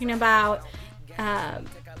 We're talking about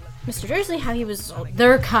Mr. Dursley, how he was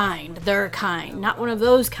their kind, not one of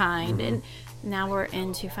those kind. And now we're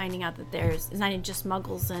into finding out that it's not just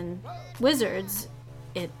Muggles and wizards.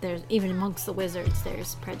 There's even amongst the wizards,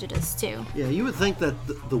 there's prejudice too. Yeah, you would think that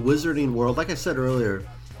the wizarding world, like I said earlier,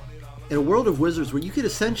 in a world of wizards where you could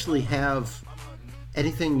essentially have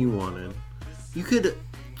anything you wanted, you could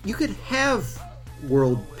have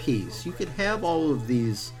world peace. You could have all of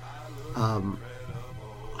these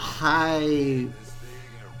high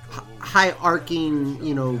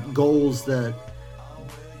arcing, goals that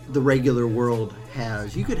the regular world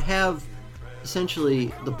has. You could have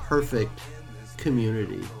essentially the perfect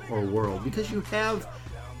community or world because you have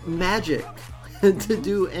magic to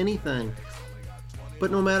do anything. But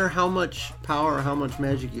no matter how much power or how much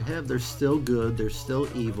magic you have, there's still good, there's still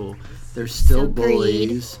evil, there's still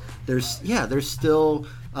bullies, there's still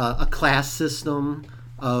a class system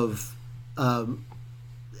of and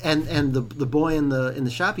the boy in the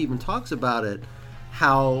shop even talks about it,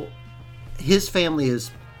 how his family is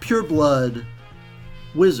pure blood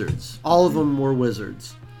wizards. All of them were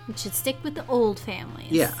wizards. You should stick with the old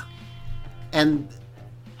families. Yeah. And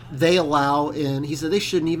they allow in, he said they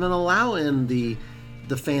shouldn't even allow in the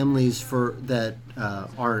families that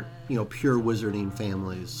aren't, pure wizarding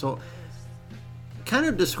families. So kind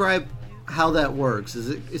of describe how that works.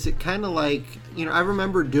 Is it kind of like, I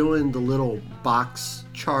remember doing the little box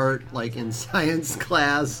chart like in science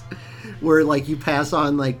class where like you pass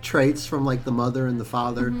on like traits from like the mother and the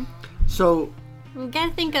father. So we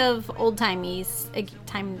gotta think of old time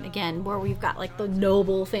again, where we've got like the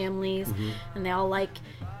noble families, and they all like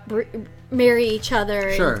marry each other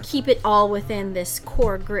and keep it all within this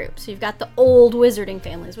core group. So you've got the old wizarding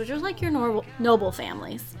families, which are like your noble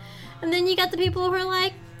families, and then you got the people who are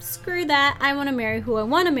like, screw that, I want to marry who I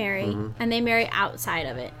want to marry, and they marry outside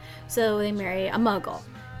of it. So they marry a Muggle,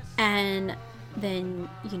 and then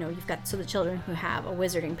you've got the children who have a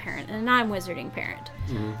wizarding parent and a non-wizarding parent,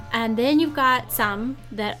 and then you've got some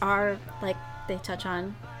that are like they touch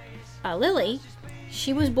on Lily.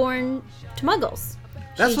 She was born to Muggles.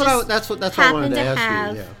 That's what I wanted to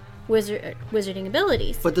ask you. Yeah. Wizarding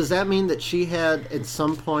abilities. But does that mean that she had at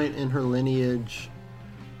some point in her lineage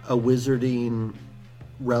a wizarding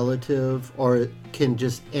relative, or can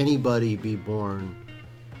just anybody be born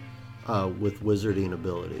with wizarding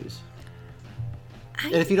abilities?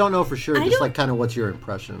 And if you don't know for sure, just like kind of what's your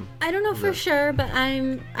impression? I don't know for sure, but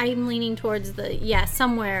I'm leaning towards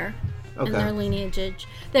somewhere in their lineage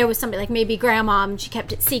there was somebody like maybe grandma, and she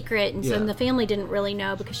kept it secret, and so the family didn't really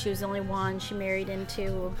know because she was the only one. She married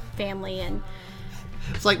into a family, and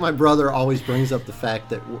it's like my brother always brings up the fact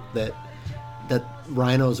that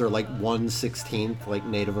rhinos are like 1/16 like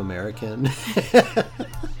Native American.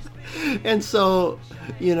 And so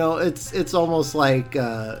it's almost like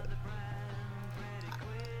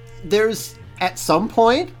there's at some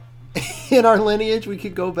point in our lineage we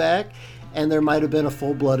could go back and there might have been a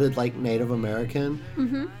full-blooded like Native American.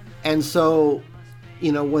 And so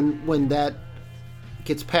when that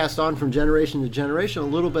gets passed on from generation to generation, a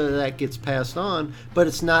little bit of that gets passed on, but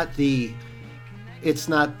it's not the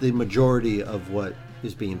majority of what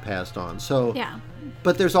is being passed on. So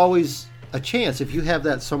but there's always a chance. If you have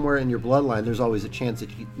that somewhere in your bloodline, there's always a chance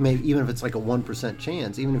that you maybe, even if it's like a 1%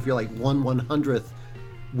 chance, even if you're like 1/100th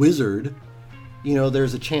wizard,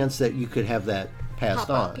 there's a chance that you could have that passed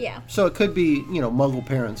on. So it could be, Muggle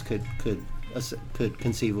parents could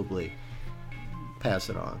conceivably pass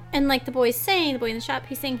it on. And like the boy in the shop,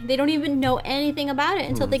 he's saying they don't even know anything about it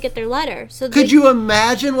until they get their letter. So could you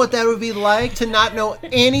imagine what that would be like to not know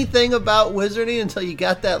anything about wizarding until you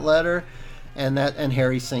got that letter? And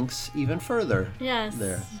Harry sinks even further. Yes.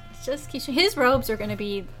 There. Just his robes are going to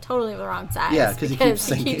be totally the wrong size. Yeah, because he keeps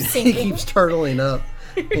sinking. He keeps turtling up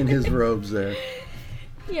in his robes there.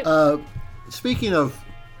 Yep. Speaking of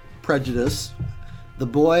prejudice, the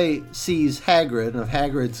boy sees Hagrid, and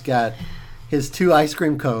Hagrid's got his 2 ice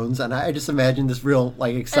cream cones, and I just imagine this real,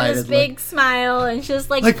 like, excited. And this big smile, and just,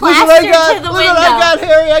 like look plastered what I got, to the look window. what I got,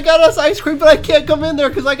 Harry. I got us ice cream, but I can't come in there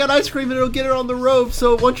because I got ice cream and it'll get it on the robe.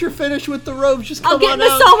 So once you're finished with the robe, just come I'll get on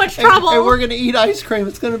into out. so much trouble. And we're going to eat ice cream.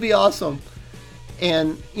 It's going to be awesome.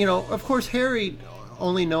 And, you know, of course, Harry,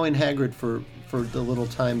 only knowing Hagrid for the little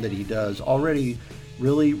time that he does, already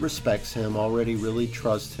really respects him, already really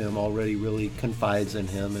trusts him, already really confides in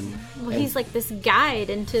him. And He's like this guide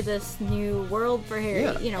into this new world for Harry.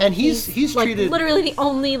 Yeah. You know, And he's like treated- literally the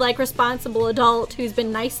only like responsible adult who's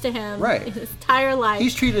been nice to him Right. his entire life.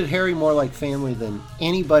 he's treated Harry more like family than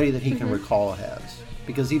anybody that he can recall has,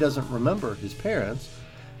 because he doesn't remember his parents,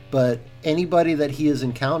 but anybody that he has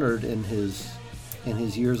encountered in his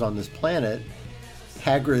years on this planet,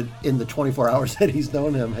 Hagrid, in the 24 hours that he's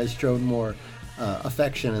known him, has shown more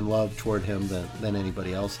affection and love toward him than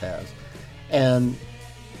anybody else has. And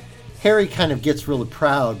Harry kind of gets really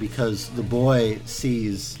proud because the boy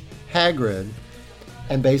sees Hagrid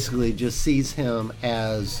and basically just sees him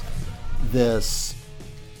as this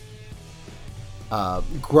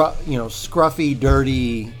scruffy,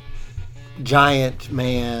 dirty giant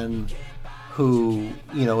man who,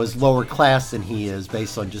 you know, is lower class than he is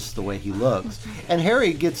based on just the way he looks. And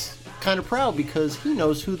Harry gets kind of proud because he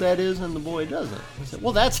knows who that is and the boy doesn't. He said,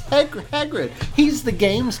 well, that's Hagrid. He's the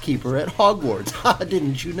gameskeeper at Hogwarts. Ha,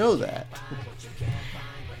 didn't you know that?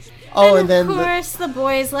 Oh, and then of course the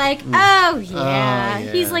boy's like, oh yeah,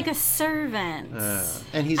 yeah. he's like a servant.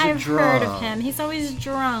 and he's I've a drunk. heard of him. He's always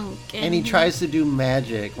drunk. And he tries to do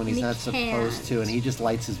magic when he's he not supposed can't. to, and he just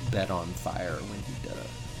lights his bed on fire when he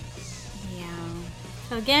does. Yeah.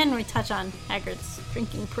 So again, we touch on Hagrid's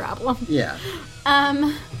drinking problem. Yeah.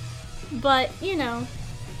 But you know,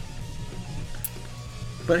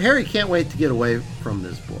 But Harry can't wait to get away from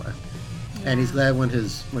this boy, and he's glad when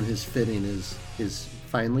his fitting is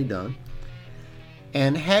finally done.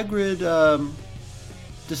 And Hagrid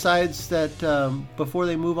decides that before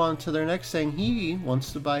they move on to their next thing, he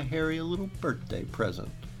wants to buy Harry a little birthday present,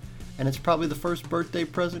 and it's probably the first birthday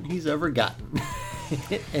present he's ever gotten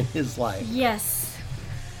in his life. yes,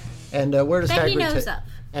 And where does that he Hagrid knows ta- of.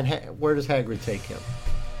 And where does Hagrid take him?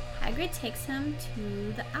 Hagrid takes him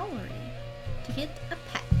to the owlery to get a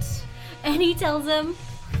pet, and he tells him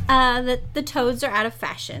that the toads are out of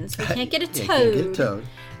fashion, so he can't get a Yeah, toad, can't get a toad.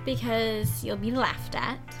 because you'll be laughed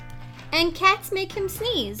at. And cats make him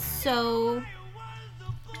sneeze, so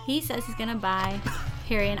he says he's gonna buy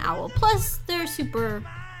Harry an owl. Plus, they're super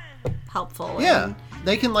helpful. Yeah, and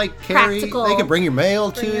they can like carry. practical. They can bring your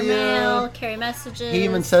mail bring to your you. mail, carry messages. He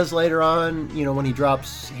even says later on, you know, when he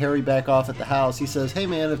drops Harry back off at the house, he says, "Hey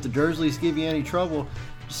man, if the Dursleys give you any trouble,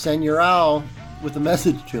 just send your owl with a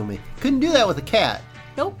message to me." Couldn't do that with a cat.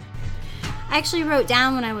 Nope. I actually wrote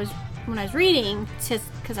down when I was reading,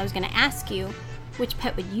 because I was going to ask you, which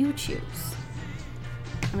pet would you choose?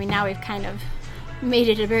 I mean, now we've kind of made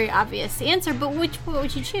it a very obvious answer, but what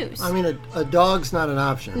would you choose? I mean, a dog's not an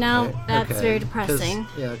option. no, right? that's Okay. very depressing.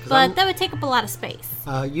 'Cause but that would take up a lot of space.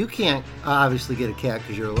 you can't obviously get a cat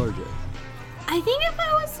because you're allergic. I think if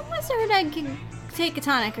I was a wizard, I could take a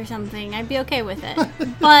tonic or something. I'd be okay with it.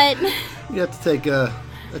 But You have to take a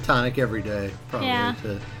tonic every day, probably. Yeah.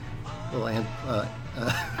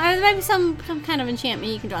 There might be some kind of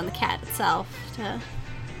enchantment you can do on the cat itself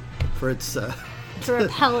for its to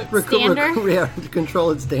repel its dander. to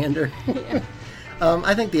control its dander.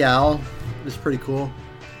 I think the owl is pretty cool.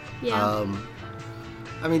 Yeah.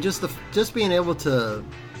 I mean, just being able to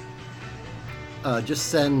just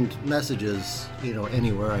send messages, you know,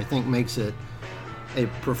 anywhere, I think makes it a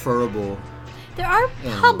preferable. There are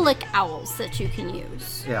And- public owls that you can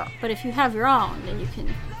use. Yeah. But if you have your own, then you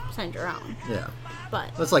can send your own. Yeah.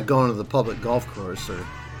 But That's like going to the public golf course, or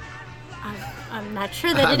I'm not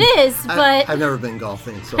sure that it is, but I've never been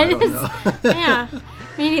golfing, so I don't know. yeah,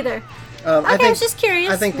 me neither. I I was just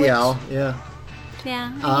curious I think which- the owl. Yeah.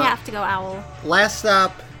 Yeah, you have to go owl. Last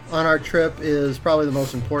stop on our trip is probably the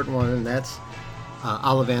most important one, and that's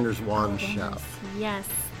Ollivander's Wand Shop. Yes,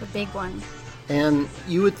 the big one. And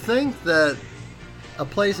you would think that a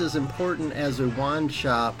place as important as a wand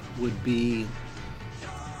shop would be,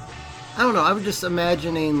 I don't know, I was just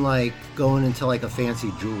imagining like going into like a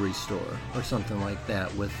fancy jewelry store or something like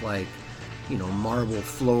that with like, you know, marble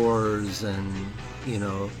floors and, you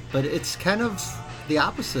know, but it's kind of the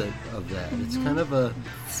opposite of that. It's kind of a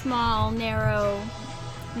Small, narrow,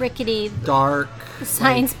 rickety, dark, the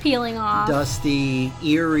signs peeling off. dusty,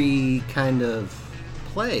 eerie kind of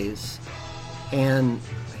place. And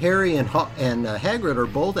Harry and Hagrid are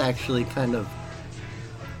both actually kind of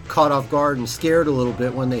caught off guard and scared a little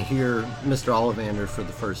bit when they hear Mr. Ollivander for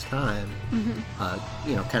the first time,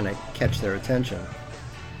 kind of catch their attention.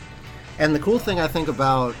 And the cool thing I think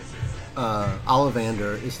about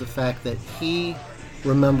Ollivander is the fact that he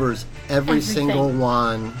remembers every single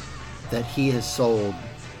wand that he has sold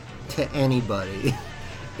to anybody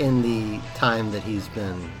in the time that he's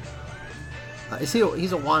been.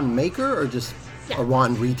 He's a wand maker or just a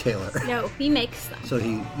wand retailer? No, he makes them. So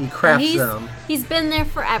he crafts them. He's been there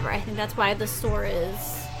forever. I think that's why the store is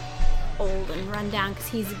old and run down, because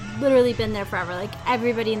he's literally been there forever. Like,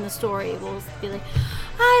 everybody in the story will be like,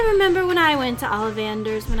 I remember when I went to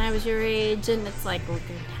Ollivander's when I was your age, and it's like, well,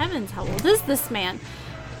 good heavens, how old is this man?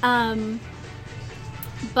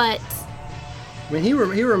 But I mean, he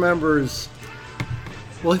remembers.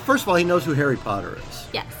 Well, first of all, he knows who Harry Potter is.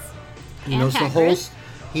 Yes, he knows Hagrid.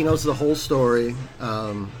 He knows the whole story,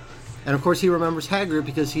 and of course, he remembers Hagrid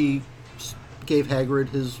because he gave Hagrid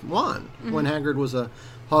his wand when Hagrid was a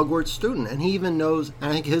Hogwarts student, and he even knows.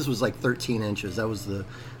 I think his was like 13 inches. That was the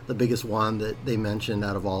biggest wand that they mentioned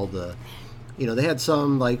out of all the. They had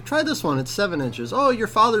some like, try this one, it's 7 inches. Oh, your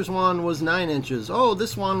father's wand was 9 inches. Oh,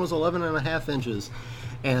 this wand was 11.5 inches.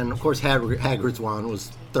 And of course, Hagrid's wand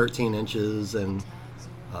was 13 inches and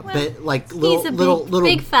big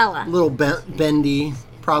fella, little bendy,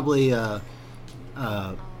 probably a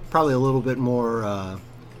little bit more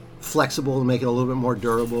flexible to make it a little bit more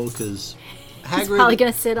durable because Hagrid, he's probably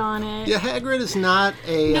gonna sit on it. Yeah, Hagrid is not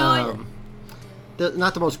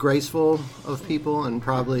not the most graceful of people, and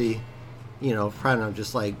probably. Kind of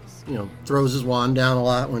just like, throws his wand down a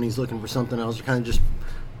lot when he's looking for something else, or kind of just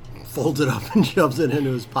folds it up and shoves it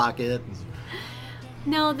into his pocket.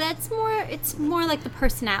 No, it's more like the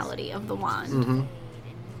personality of the wand.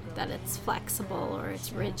 That it's flexible or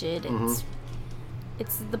it's rigid.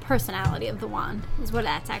 It's the personality of the wand is what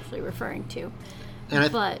that's actually referring to. And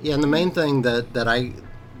and the main thing that I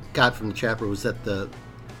got from the chapter was that the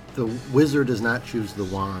wizard does not choose the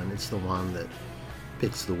wand, it's the wand that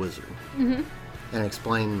picks the wizard. And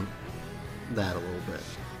explain that a little bit.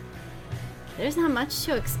 There's not much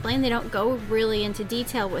to explain. They don't go really into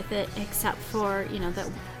detail with it, except for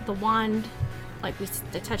the wand, like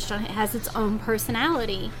they touched on, it has its own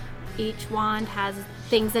personality. Each wand has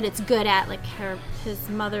things that it's good at. Like his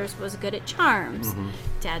mother's was good at charms,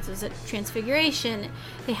 Dad's was at transfiguration.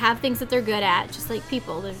 They have things that they're good at, just like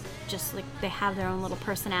people. They're just like they have their own little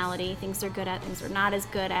personality. Things they're good at, things they're not as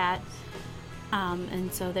good at.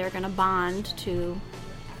 And so they're going to bond to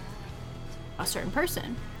a certain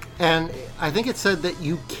person. And I think it said that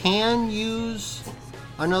you can use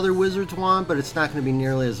another wizard's wand, but it's not going to be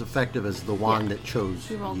nearly as effective as the wand that chose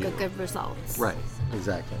you. You won't get good results. Right,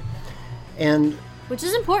 exactly. And which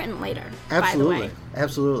is important later, absolutely, by the way.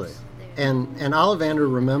 Absolutely. And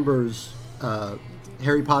Ollivander remembers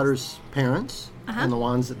Harry Potter's parents and the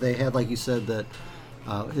wands that they had. Like you said, that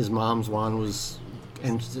his mom's wand was...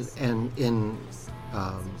 And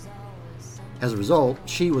as a result,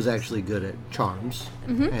 she was actually good at charms,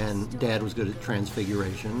 and Dad was good at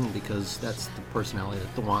transfiguration because that's the personality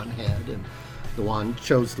that the wand had, and the wand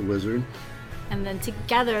chose the wizard. And then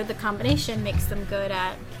together, the combination makes them good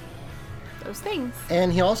at those things.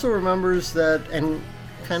 And he also remembers that, and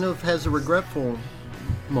kind of has a regretful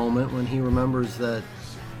moment when he remembers that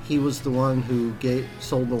he was the one who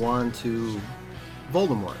sold the wand to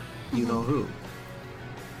Voldemort. You know who.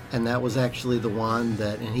 And that was actually the wand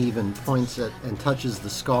and he even points at and touches the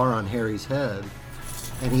scar on Harry's head,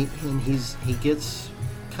 and he gets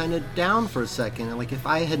kind of down for a second. And like, if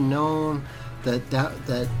I had known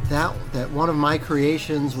that one of my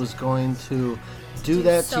creations was going to do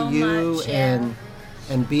that so to you much, and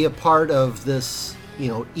be a part of this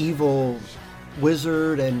evil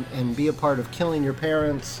wizard and be a part of killing your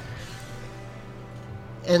parents,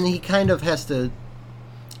 and he kind of has to.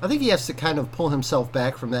 I think he has to kind of pull himself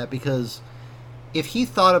back from that, because if he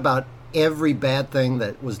thought about every bad thing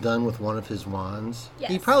that was done with one of his wands,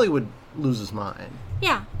 he probably would lose his mind.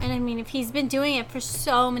 Yeah, and I mean, if he's been doing it for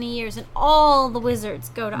so many years, and all the wizards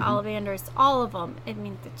go to Ollivander's, all of them, I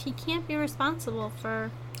mean, he can't be responsible for...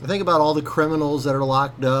 I think about all the criminals that are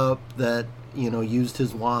locked up that, used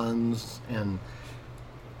his wands, and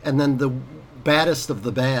then the baddest of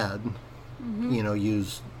the bad,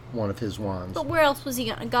 used one of his wands. But where else was he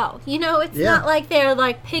gonna go? It's not like they're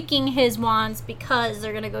like picking his wands because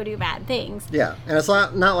they're gonna go do bad things. Yeah, and it's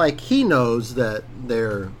not like he knows that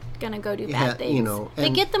they're gonna go do bad things. They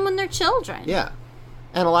get them when they're children. Yeah,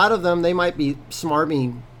 and a lot of them, they might be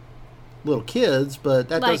smarmy little kids, but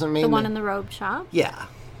that doesn't mean the one in the robe shop. Yeah,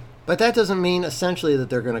 but that doesn't mean essentially that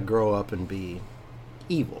they're gonna grow up and be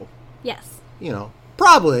evil. Yes.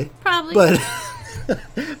 Probably. Probably. But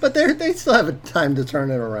But they still have a time to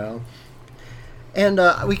turn it around. And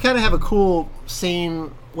we kind of have a cool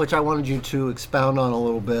scene, which I wanted you to expound on a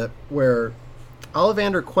little bit, where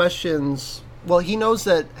Ollivander questions... Well, he knows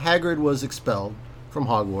that Hagrid was expelled from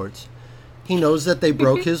Hogwarts. He knows that they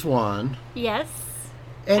broke his wand. Yes.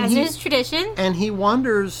 And as is tradition. And he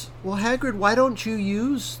wonders, well, Hagrid, why don't you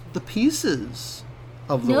use the pieces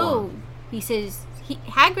of the wand? He says...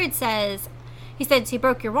 Hagrid says... He said, he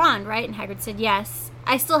broke your wand, right? And Hagrid said, yes.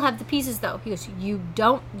 I still have the pieces, though. He goes, you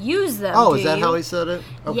don't use them, Oh, is that how he said it?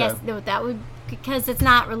 Okay. Yes, no, that would... Because it's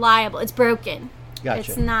not reliable. It's broken. Gotcha.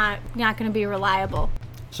 It's not going to be reliable.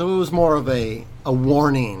 So it was more of a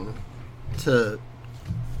warning to...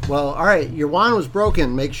 Well, all right, your wand was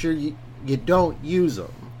broken. Make sure you don't use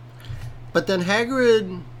them. But then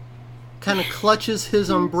Hagrid kind of clutches his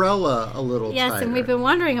umbrella a little Yes, tighter. and we've been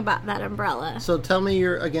wondering about that umbrella. So tell me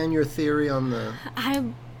your theory on the...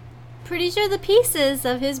 I'm pretty sure the pieces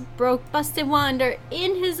of his busted wand are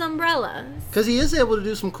in his umbrella. Because he is able to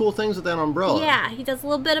do some cool things with that umbrella. Yeah, he does a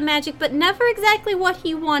little bit of magic, but never exactly what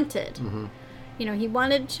he wanted. Mm-hmm. You know, he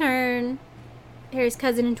wanted to turn Harry's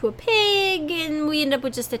cousin into a pig, and we end up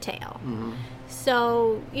with just a tail. Mm-hmm.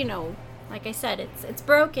 So, you know, like I said, it's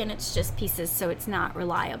broken. It's just pieces, so it's not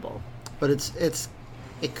reliable. But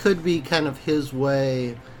it could be kind of his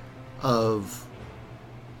way of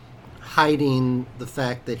hiding the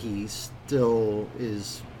fact that he still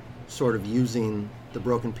is sort of using the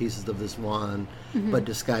broken pieces of this wand, but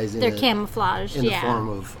disguising They're it camouflaged, in the form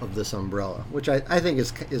of this umbrella, which I think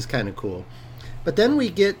is kind of cool. But then we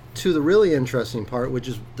get to the really interesting part, which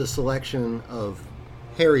is the selection of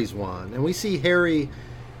Harry's wand. And we see Harry,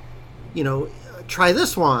 you know, try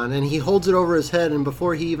this wand, and he holds it over his head, and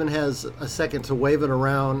before he even has a second to wave it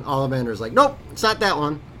around, Ollivander's like, nope, it's not that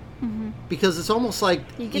one. Because it's almost like...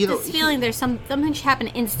 You get this feeling there's something should happen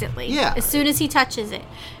instantly. Yeah. As soon as he touches it.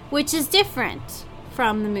 Which is different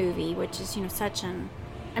from the movie, which is, you know, such an...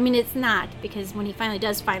 I mean, it's not, because when he finally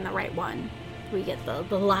does find the right one, we get the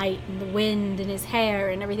light and the wind in his hair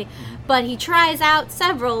and everything. But he tries out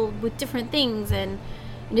several with different things, and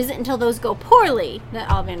it isn't until those go poorly that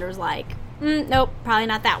Ollivander's like, nope, probably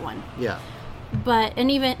not that one. Yeah. But,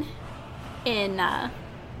 and even in...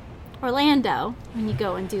 Orlando, when you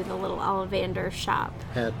go and do the little Ollivander shop.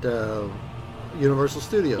 At Universal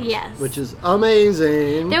Studios. Yes. Which is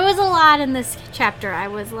amazing. There was a lot in this chapter. I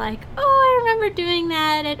was like, oh, I remember doing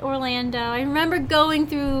that at Orlando. I remember going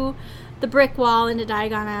through the brick wall into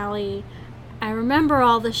Diagon Alley. I remember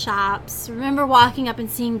all the shops. I remember walking up and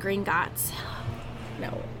seeing Gringotts.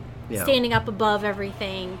 Yeah. Standing up above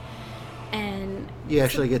everything. And you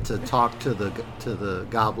actually get to talk to the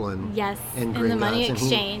goblin. Yes, in the money Gringotts,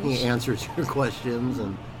 exchange. And he answers your questions,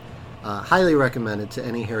 and highly recommended to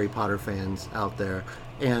any Harry Potter fans out there.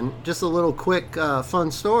 And just a little quick fun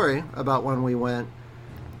story about when we went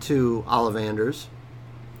to Ollivander's.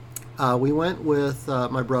 We went with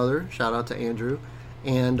my brother, shout out to Andrew,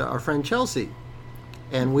 and our friend Chelsea.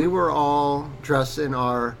 And we were all dressed in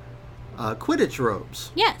our Quidditch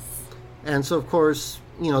robes. Yes. And so, of course,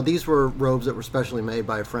 you know, these were robes that were specially made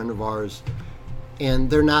by a friend of ours, and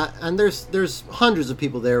they're not. And there's hundreds of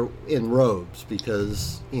people there in robes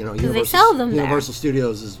because, you know, they sell them there. Universal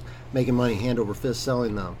Studios is making money hand over fist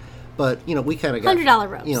selling them. But, you know, we kind of got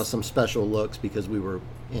 $100 robes. You know, some special looks because we were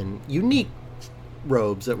in unique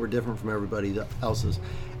robes that were different from everybody else's.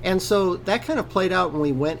 And so that kind of played out when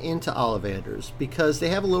we went into Ollivander's, because they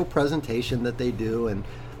have a little presentation that they do, and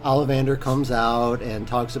Ollivander comes out and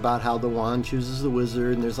talks about how the wand chooses the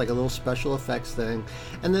wizard, and there's like a little special effects thing.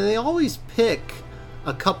 And then they always pick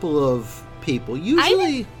a couple of people.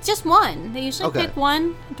 Usually... just one. They usually pick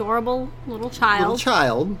one adorable little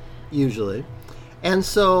child. Usually. And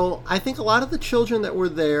so I think a lot of the children that were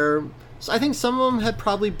there... So I think some of them had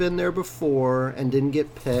probably been there before and didn't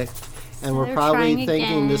get picked, and were probably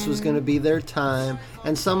thinking this was going to be their time.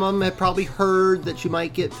 And some of them had probably heard that you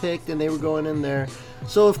might get picked, and they were going in there.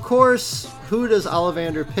 So, of course, who does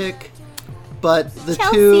Ollivander pick but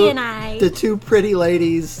the two pretty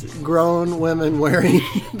ladies, grown women wearing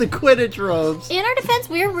the Quidditch robes? In our defense,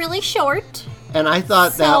 we're really short. And I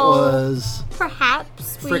thought that was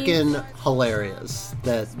perhaps freaking hilarious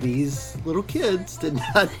that these little kids did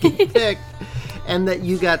not get picked, and that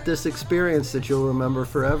you got this experience that you'll remember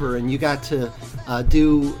forever, and you got to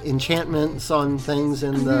do enchantments on things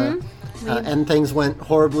in the... and things went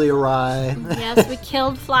horribly awry. Yes, we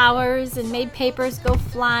killed flowers and made papers go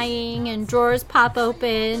flying and drawers pop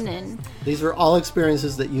open. And these were all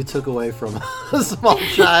experiences that you took away from a small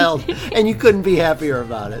child, and you couldn't be happier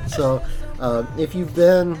about it. So If you've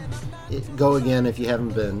been, go again. If you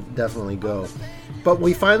haven't been, definitely go. But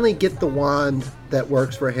we finally get the wand that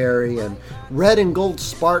works for Harry, and red and gold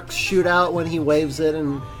sparks shoot out when he waves it,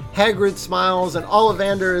 and Hagrid smiles, and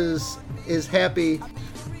Ollivander is happy.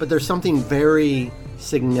 But there's something very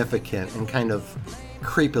significant and kind of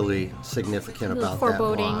creepily significant about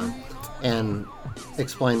foreboding. that wand. And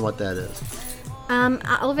explain what that is.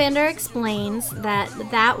 Ollivander explains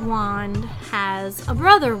that wand has a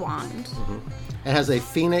brother wand. Mm-hmm. It has a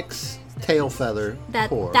phoenix tail feather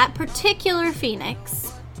core. That particular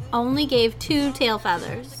phoenix only gave 2 tail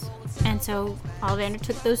feathers. And so Ollivander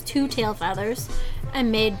took those 2 tail feathers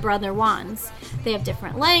and made brother wands. They have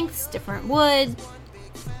different lengths, different wood,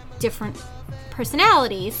 different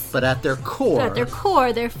personalities. But at their core,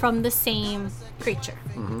 they're from the same creature,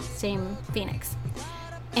 same phoenix.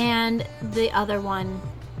 And the other one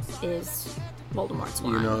is Voldemort's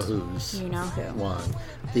wand. You know whose? You know who. Wand.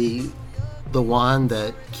 The wand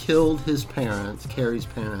that killed his parents, Carrie's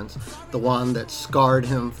parents, the wand that scarred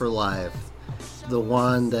him for life, the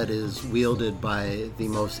wand that is wielded by the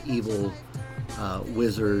most evil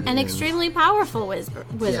wizard. An extremely powerful wizard.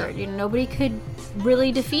 Yeah. You know, nobody could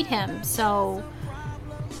really defeat him. So,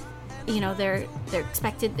 you know, they're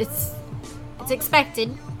expected. It's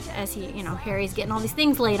expected, as Harry's getting all these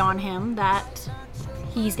things laid on him, that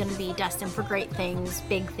he's going to be destined for great things,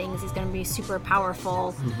 big things. He's going to be super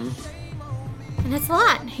powerful. And that's a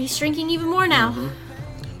lot. He's shrinking even more now.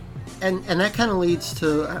 And that kind of leads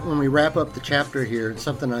to, when we wrap up the chapter here,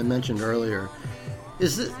 something I mentioned earlier,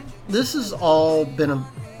 is that this has all been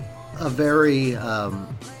a very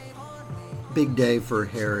big day for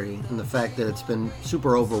Harry, and the fact that it's been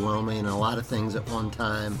super overwhelming and a lot of things at one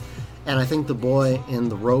time. And I think the boy in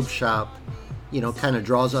the robe shop, kind of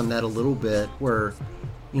draws on that a little bit, where,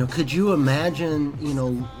 could you imagine,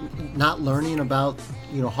 not learning about,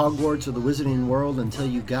 Hogwarts or the Wizarding World until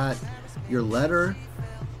you got your letter?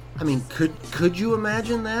 I mean, could you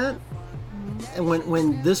imagine that? And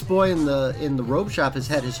when this boy in the robe shop has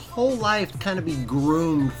had his whole life kind of be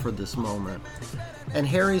groomed for this moment, and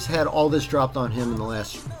Harry's had all this dropped on him in the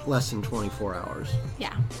less than 24 hours.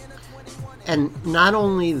 Yeah. And not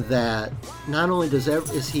only that,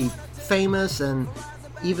 is he famous, and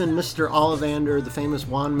even Mr. Ollivander, the famous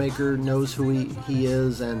wand maker, knows who he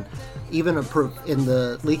is, and even in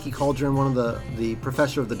the Leaky Cauldron, one of the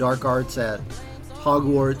professor of the dark arts at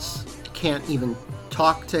Hogwarts can't even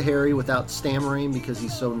talk to Harry without stammering because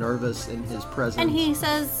he's so nervous in his presence. And he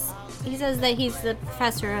says that he's the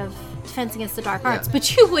professor of Defense Against the Dark Arts,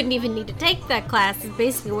 but you wouldn't even need to take that class, is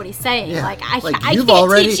basically what he's saying. Yeah. I can't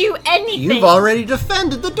teach you anything. You've already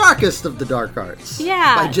defended the darkest of the dark arts.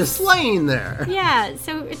 Yeah. By just laying there. Yeah,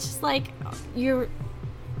 so it's just like,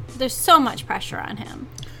 there's so much pressure on him.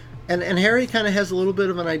 And Harry kind of has a little bit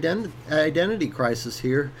of an identity crisis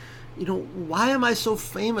here. Why am I so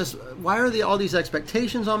famous? Why are all these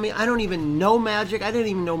expectations on me? I don't even know magic. I didn't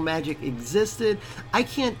even know magic existed. I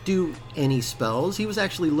can't do any spells. He was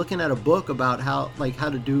actually looking at a book about how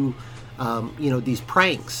to do, these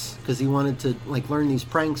pranks, because he wanted to learn these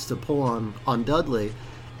pranks to pull on Dudley.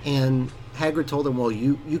 And Hagrid told him, well,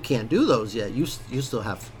 you can't do those yet. You still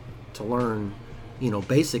have to learn,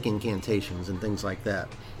 basic incantations and things like that.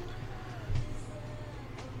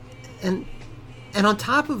 And on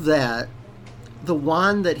top of that, the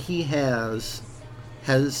wand that he has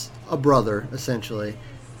a brother, essentially.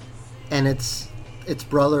 And its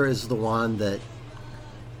brother is the wand that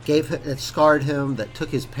scarred him, that took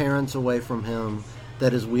his parents away from him,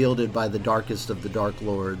 that is wielded by the darkest of the Dark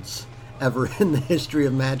Lords ever in the history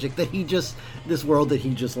of magic, this world that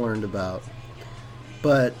he just learned about.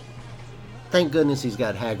 But thank goodness he's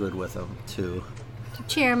got Hagrid with him to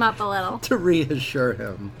cheer him up a little. To reassure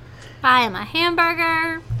him. Buy him a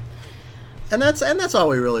hamburger. And that's all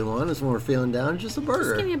we really want, is when we're feeling down, just a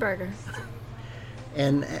burger. Just give me a burger.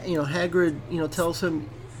 And Hagrid, tells him,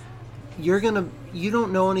 you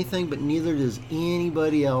don't know anything, but neither does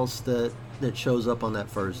anybody else that shows up on that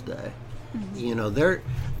first day.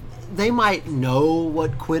 Mm-hmm. They might know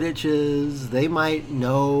what Quidditch is. They might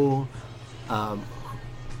know.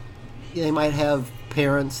 They might have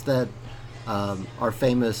parents that are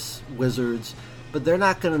famous wizards, but they're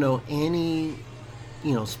not going to know any,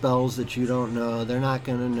 spells that you don't know. They're not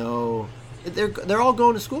going to know. They're all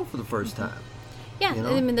going to school for the first time. Yeah,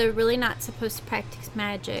 I mean, they're really not supposed to practice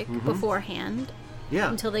magic beforehand. Yeah.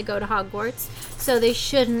 Until they go to Hogwarts. So they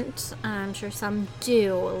shouldn't, I'm sure some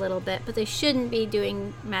do a little bit, but they shouldn't be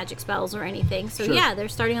doing magic spells or anything. So sure. Yeah, they're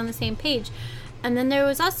starting on the same page. And then there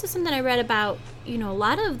was also something I read about, a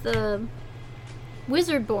lot of the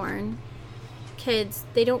Wizard-born kids,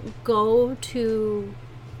 they don't go to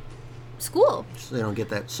school. So they don't get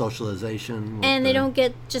that socialization. And they don't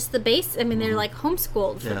get just the base. I mean, they're like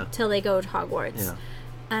homeschooled till they go to Hogwarts. Yeah.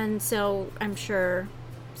 And so I'm sure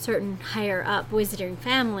certain higher up wizarding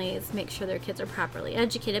families make sure their kids are properly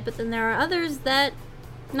educated, but then there are others that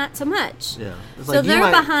not so much. Yeah. It's So like they're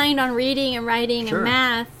behind on reading and writing Sure. and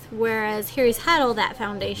math, whereas Harry's had all that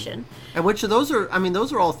foundation. And which of those are, I mean,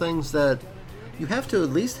 those are all things that you have to at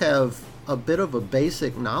least have a bit of a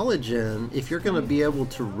basic knowledge in if you're going to be able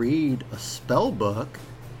to read a spell book.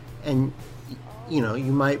 And you know,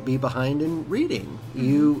 you might be behind in reading.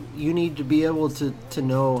 You need to be able to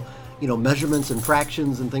know, you know, measurements and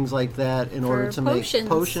fractions and things like that in order to make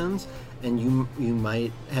potions. And you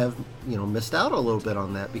might have, you know, missed out a little bit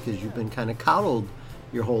on that because you've been kind of coddled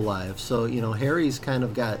your whole life. So, you know, Harry's kind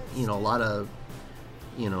of got, you know, a lot of,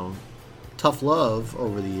 you know, tough love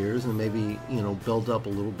over the years, and maybe, you know, build up a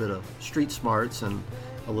little bit of street smarts and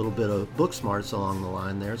a little bit of book smarts along the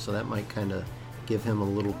line there. So that might kind of give him a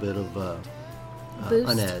little bit of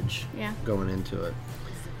an edge going into it.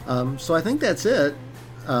 So I think that's it.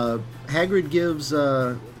 Hagrid gives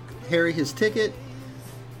Harry his ticket.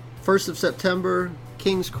 1st of September,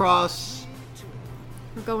 King's Cross.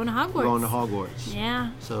 We're going to Hogwarts. We're going to Hogwarts.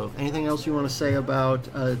 Yeah. So anything else you want to say about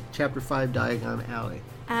Chapter 5, Diagon Alley?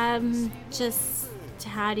 Just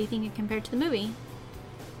how do you think it compared to the movie?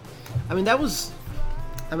 I mean,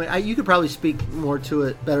 you could probably speak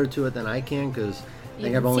better to it than I can, because I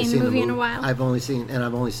think I've only seen the movie in a while. I've only seen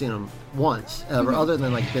them once, other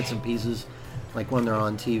than like bits and pieces, like when they're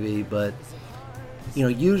on TV. But you know,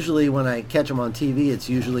 usually when I catch them on TV, it's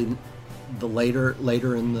usually the later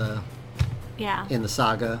in the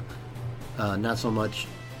saga, not so much.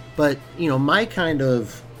 But you know, my kind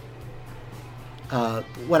of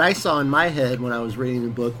what I saw in my head when I was reading the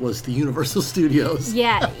book was the Universal Studios.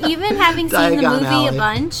 Yeah, even having seen the movie Alley. a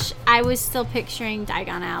bunch, I was still picturing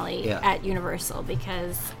Diagon Alley Yeah. at Universal,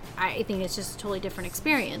 because I think it's just a totally different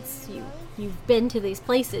experience. You've been to these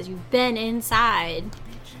places, you've been inside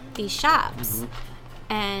these shops,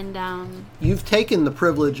 and You've taken the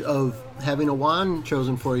privilege of having a wand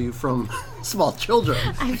chosen for you from small children.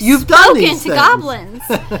 You've done these to things. goblins.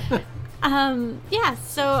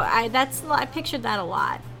 So I pictured that a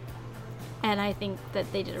lot, and I think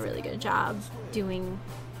that they did a really good job doing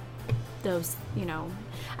those, you know.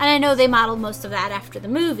 And I know they modeled most of that after the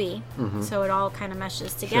movie, so it all kind of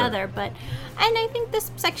meshes together. Sure. And I think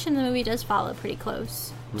this section of the movie does follow pretty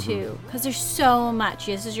close too, because there's so much.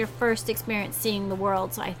 This is your first experience seeing the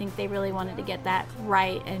world, so I think they really wanted to get that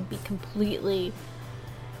right and be completely,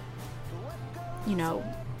 you know,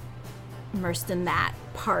 immersed in that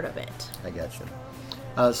part of it. I got you.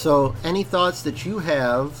 So any thoughts that you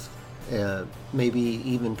have, maybe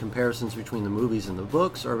even comparisons between the movies and the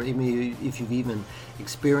books, or maybe if you've even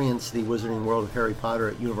experienced the Wizarding World of Harry Potter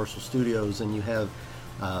at Universal Studios and you have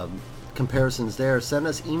comparisons there, send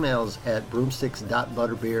us emails at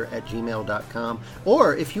broomsticks.butterbeer@gmail.com.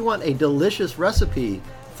 Or if you want a delicious recipe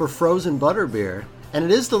for frozen butterbeer, and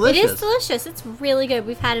it is delicious. It is delicious. It's really good.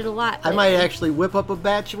 We've had it a lot lately. I might actually whip up a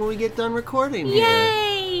batch when we get done recording here.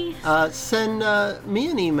 Yay! Send me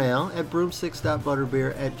an email at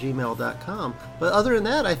broomsticks.butterbeer@gmail.com. But other than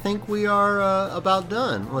that, I think we are about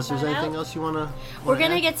done. Unless there's anything else you want to We're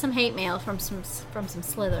going to get some hate mail from some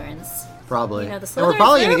Slytherins. Probably. You know, the And we're Slytherins,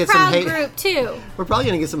 probably they're going to a get some proud hate. group, too. We're probably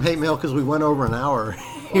going to get some hate mail because we went over an hour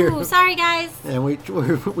here. Ooh, sorry, guys. And we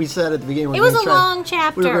said at the beginning It was a long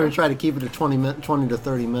chapter. We were going to try to keep it to 20 to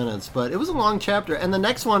 30 minutes, but it was a long chapter. And the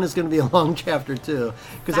next one is going to be a long chapter too,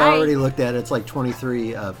 because I already looked at it. It's like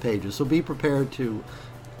 23 pages. So be prepared to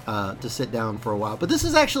sit down for a while. But this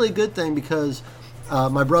is actually a good thing because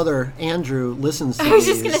my brother Andrew listens to I was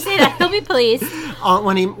just going to say that. He'll be pleased.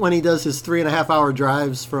 when he does his 3.5-hour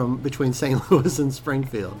drives between St. Louis and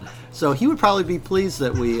Springfield. So he would probably be pleased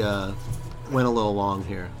that we went a little long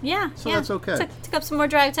here. Yeah. So that's okay. Took up some more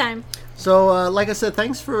drive time. So like I said,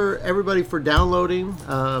 thanks for everybody for downloading.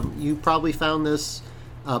 You probably found this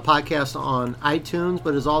podcast on iTunes,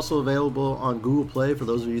 but is also available on Google Play for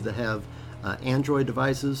those of you that have Android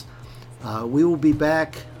devices. We will be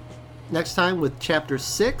back next time with Chapter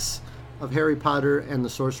 6 of Harry Potter and the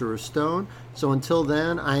Sorcerer's Stone. So until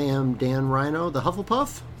then, I am Dan Rhino, the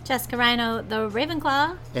Hufflepuff. Jessica Rhino, the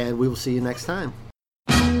Ravenclaw. And we will see you next time.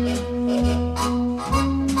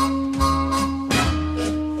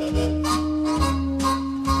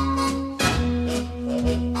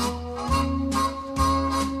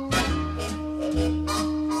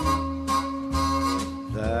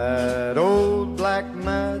 That old black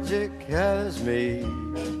magic has me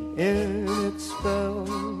in its spell.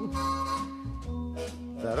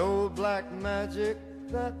 That old black magic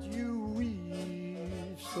that you weave